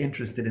really get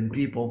interested in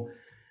people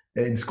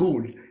in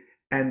school.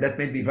 And that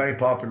made me very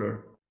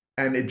popular.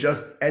 And it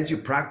just, as you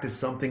practice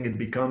something, it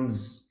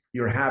becomes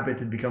your habit,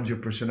 it becomes your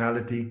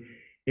personality.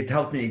 It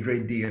helped me a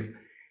great deal.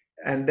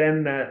 And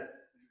then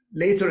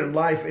later in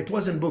life, it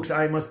wasn't books.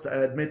 I must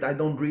admit, I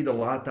don't read a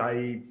lot.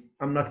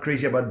 I'm not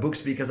crazy about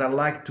books because I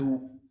like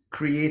to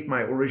create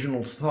my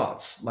original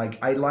thoughts.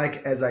 Like I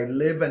like, as I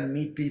live and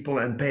meet people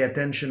and pay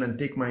attention and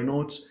take my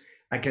notes,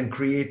 I can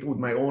create with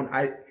my own.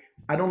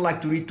 I don't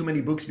like to read too many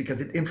books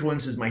because it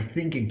influences my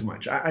thinking too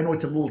much. I know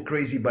it's a little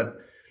crazy, but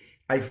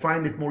I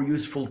find it more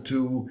useful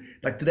to,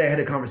 like today I had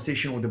a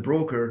conversation with a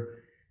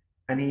broker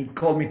and he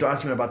called me to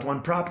ask him about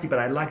one property, but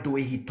I like the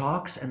way he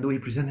talks and the way he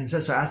presents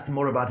himself. So I asked him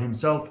more about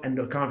himself, and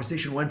the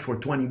conversation went for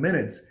 20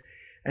 minutes.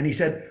 And he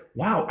said,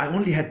 wow, I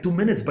only had 2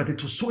 minutes, but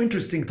it was so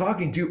interesting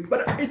talking to you.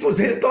 But it was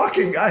him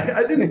talking.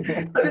 I didn't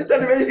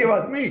tell him anything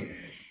about me.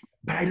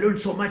 But I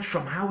learned so much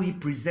from how he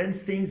presents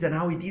things and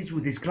how he deals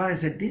with his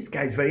clients. I said, this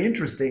guy is very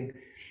interesting.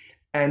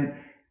 And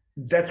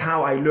that's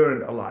how I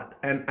learned a lot.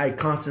 And I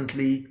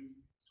constantly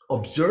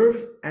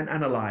observe and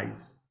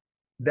analyze.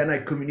 Then I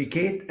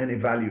communicate and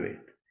evaluate.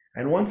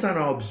 And once I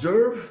now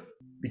observe,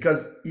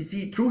 because you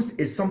see, truth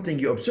is something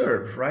you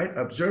observe, right?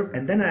 Observe,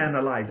 and then I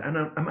analyze. And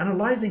I'm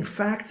analyzing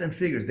facts and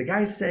figures. The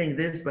guy's saying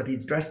this, but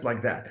he's dressed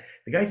like that.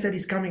 The guy said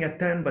he's coming at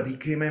 10, but he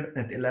came in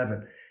at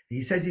 11.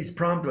 He says he's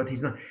prompt, but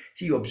he's not.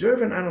 See, you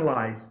observe and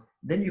analyze,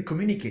 then you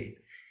communicate.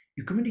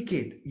 You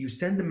communicate, you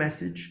send the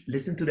message,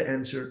 listen to the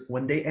answer.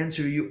 When they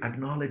answer you,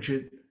 acknowledge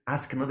it,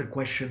 ask another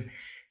question.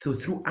 So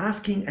through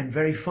asking and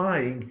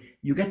verifying,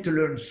 you get to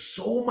learn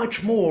so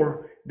much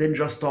more than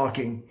just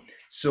talking.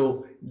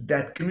 So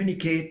that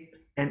communicate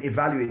and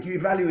evaluate. You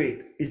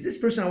evaluate, is this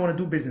person I want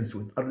to do business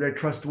with? Are they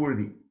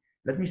trustworthy?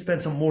 Let me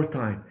spend some more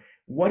time.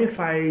 What if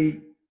I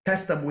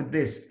test them with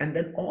this? And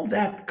then all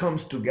that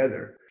comes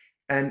together.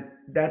 And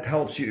that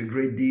helps you a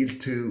great deal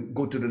to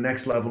go to the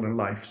next level in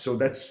life. So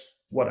that's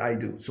what I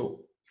do.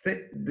 So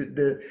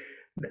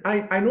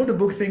I know the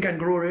book Think and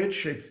Grow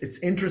Rich. It's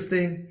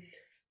interesting,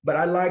 but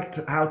I liked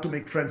How to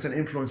Make Friends and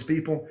Influence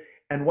People.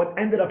 And what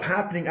ended up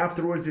happening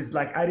afterwards is,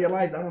 like, I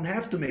realized I don't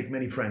have to make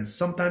many friends.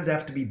 Sometimes I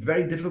have to be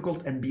very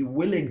difficult and be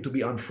willing to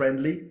be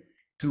unfriendly,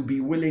 to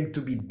be willing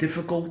to be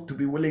difficult, to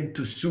be willing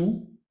to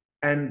sue.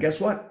 And guess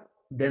what?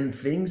 than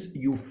things.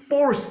 You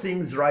force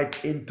things right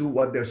into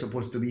what they're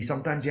supposed to be.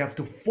 Sometimes you have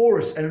to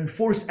force and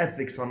enforce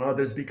ethics on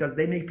others because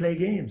they may play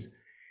games.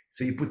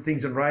 So you put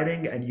things in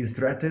writing and you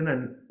threaten,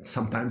 and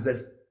sometimes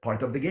that's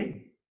part of the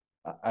game.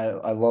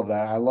 I love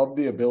that. I love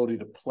the ability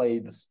to play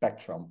the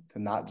spectrum, to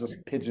not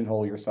just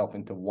pigeonhole yourself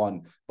into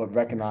one, but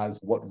recognize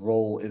what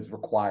role is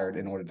required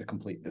in order to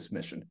complete this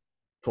mission.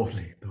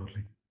 Totally,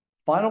 totally.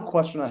 Final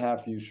question I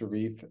have for you,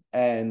 Cherif,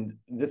 and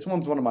this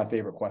one's one of my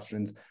favorite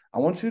questions. I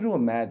want you to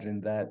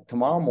imagine that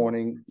tomorrow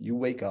morning you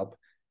wake up,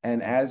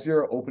 and as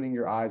you're opening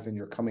your eyes and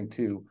you're coming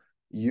to,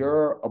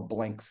 you're a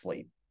blank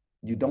slate.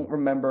 You don't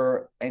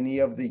remember any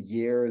of the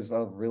years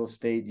of real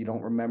estate. You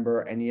don't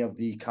remember any of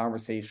the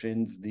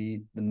conversations,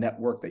 the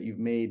network that you've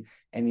made,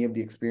 any of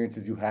the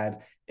experiences you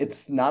had.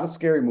 It's not a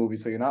scary movie,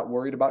 so you're not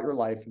worried about your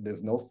life.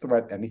 There's no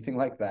threat, anything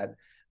like that.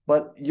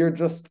 But you're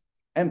just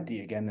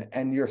empty again,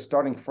 and you're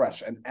starting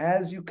fresh. And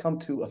as you come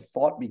to, a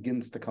thought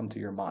begins to come to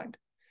your mind.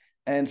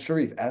 And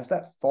Cherif, as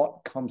that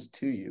thought comes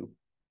to you,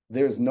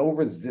 there's no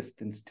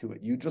resistance to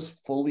it. You just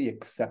fully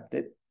accept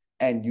it,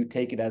 and you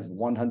take it as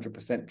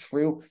 100%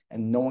 true,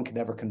 and no one can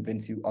ever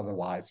convince you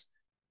otherwise.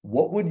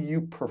 What would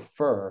you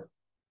prefer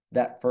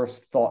that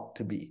first thought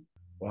to be?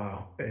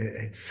 Wow,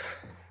 it's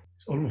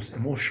almost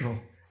emotional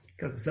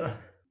because,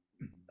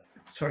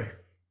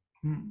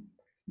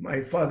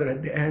 my father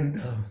at the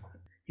end,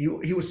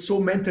 he was so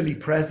mentally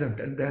present,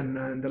 and then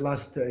in the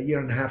last year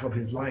and a half of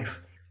his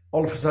life,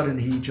 all of a sudden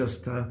he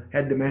just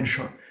had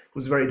dementia. It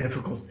was very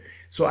difficult.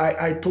 So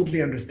I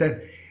totally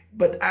understand.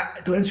 But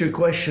to answer your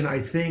question, I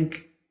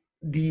think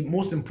the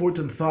most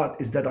important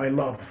thought is that I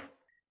love.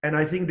 And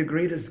I think the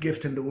greatest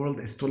gift in the world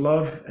is to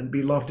love and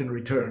be loved in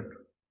return.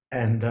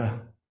 And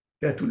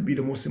that will be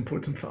the most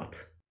important thought.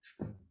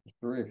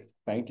 Cherif,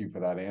 thank you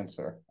for that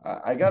answer.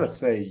 I got to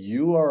say,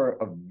 you are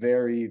a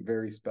very,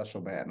 very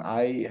special man.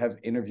 I have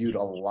interviewed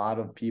a lot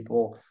of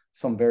people,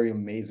 some very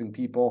amazing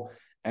people,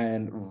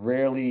 and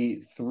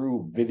rarely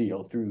through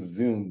video, through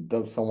Zoom,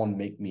 does someone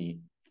make me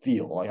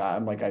feel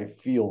like I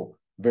feel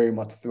very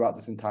much throughout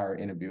this entire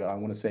interview. I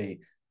want to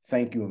say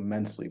thank you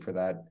immensely for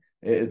that.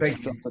 It's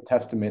just a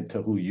testament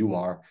to who you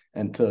are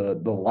and to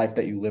the life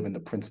that you live and the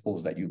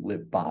principles that you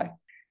live by.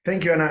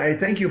 Thank you. And I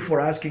thank you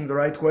for asking the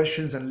right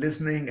questions and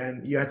listening.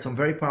 And you had some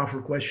very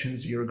powerful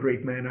questions. You're a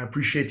great man. I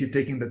appreciate you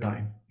taking the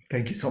time.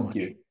 Thank you so much.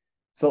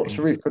 So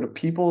Cherif, for the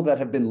people that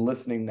have been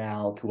listening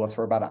now to us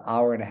for about an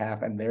hour and a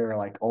half, and they're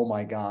like, oh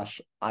my gosh,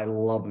 I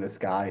love this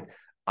guy.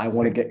 I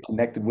want to get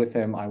connected with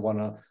him. I want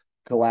to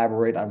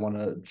collaborate. I want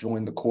to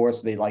join the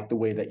course. They like the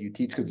way that you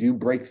teach because you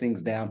break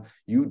things down.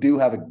 You do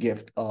have a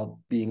gift of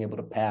being able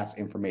to pass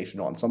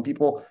information on. Some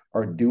people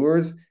are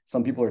doers,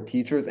 some people are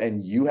teachers,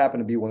 and you happen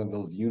to be one of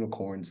those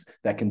unicorns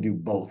that can do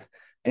both.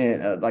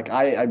 And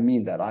I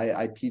mean that.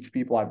 I teach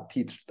people. I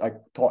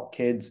taught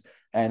kids,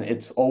 and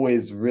it's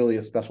always really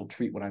a special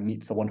treat when I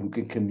meet someone who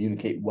can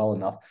communicate well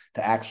enough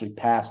to actually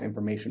pass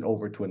information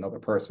over to another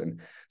person.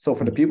 So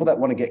for the people that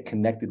want to get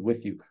connected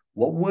with you,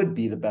 what would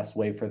be the best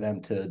way for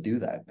them to do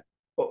that?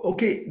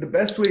 Okay, the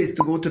best way is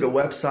to go to the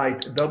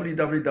website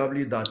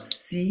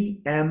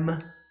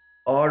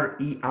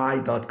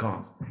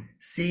www.cmrei.com.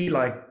 C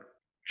like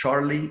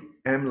Charlie,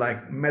 M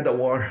like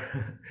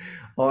Medaware,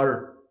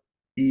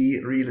 R-E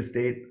real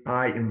estate,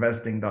 I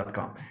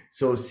investing.com.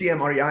 So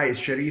CMREI is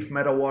Cherif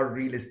Medaware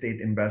Real Estate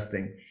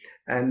Investing.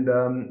 And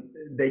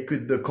they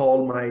could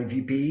call my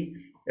VP,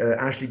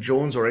 Ashley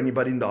Jones, or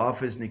anybody in the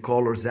office,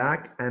 Nicole or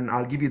Zach, and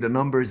I'll give you the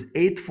numbers: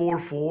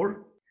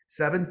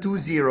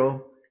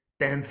 844-720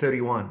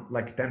 1031,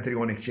 like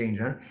 1031 exchange,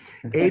 huh?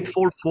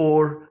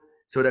 844,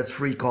 so that's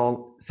free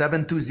call,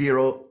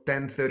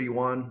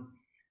 720-1031.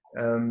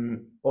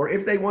 Or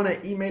if they want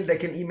to email, they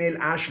can email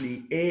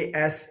Ashley,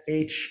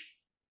 ASHLEE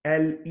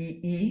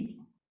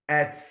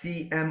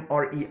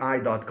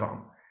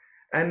 @cmrei.com.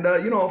 And,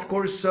 of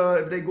course,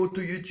 if they go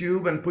to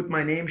YouTube and put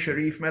my name,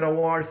 Cherif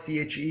Medaware,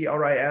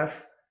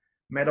 CHERIF,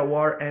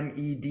 Medaware,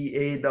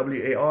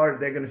 MEDAWAR,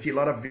 they're going to see a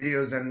lot of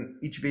videos, and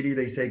each video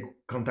they say,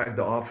 contact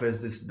the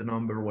office, this is the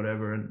number,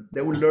 whatever. And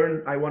they will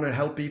learn. I want to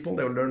help people.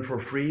 They will learn for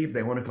free. If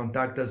they want to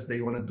contact us, they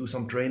want to do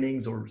some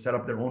trainings or set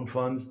up their own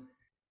funds.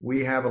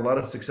 We have a lot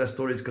of success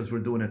stories because we're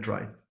doing it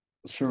right.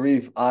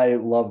 Cherif, I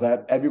love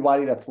that.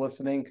 Everybody that's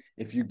listening,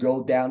 if you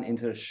go down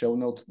into the show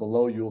notes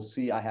below, you'll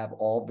see I have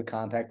all of the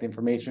contact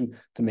information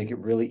to make it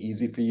really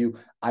easy for you.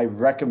 I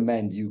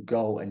recommend you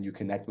go and you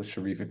connect with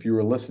Cherif. If you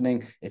were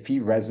listening, if he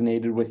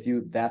resonated with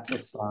you, that's a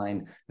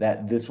sign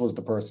that this was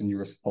the person you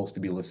were supposed to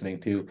be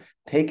listening to.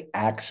 Take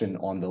action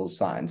on those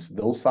signs.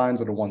 Those signs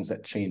are the ones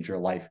that change your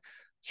life.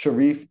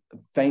 Cherif,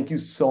 thank you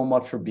so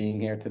much for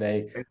being here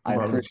today. I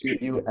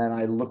appreciate you, and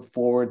I look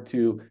forward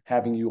to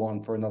having you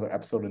on for another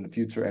episode in the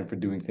future and for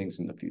doing things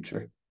in the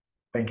future.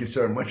 Thank you,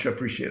 sir. Much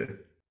appreciated.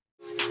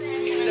 I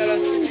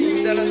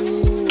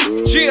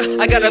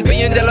got $1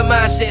 billion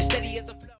mindset.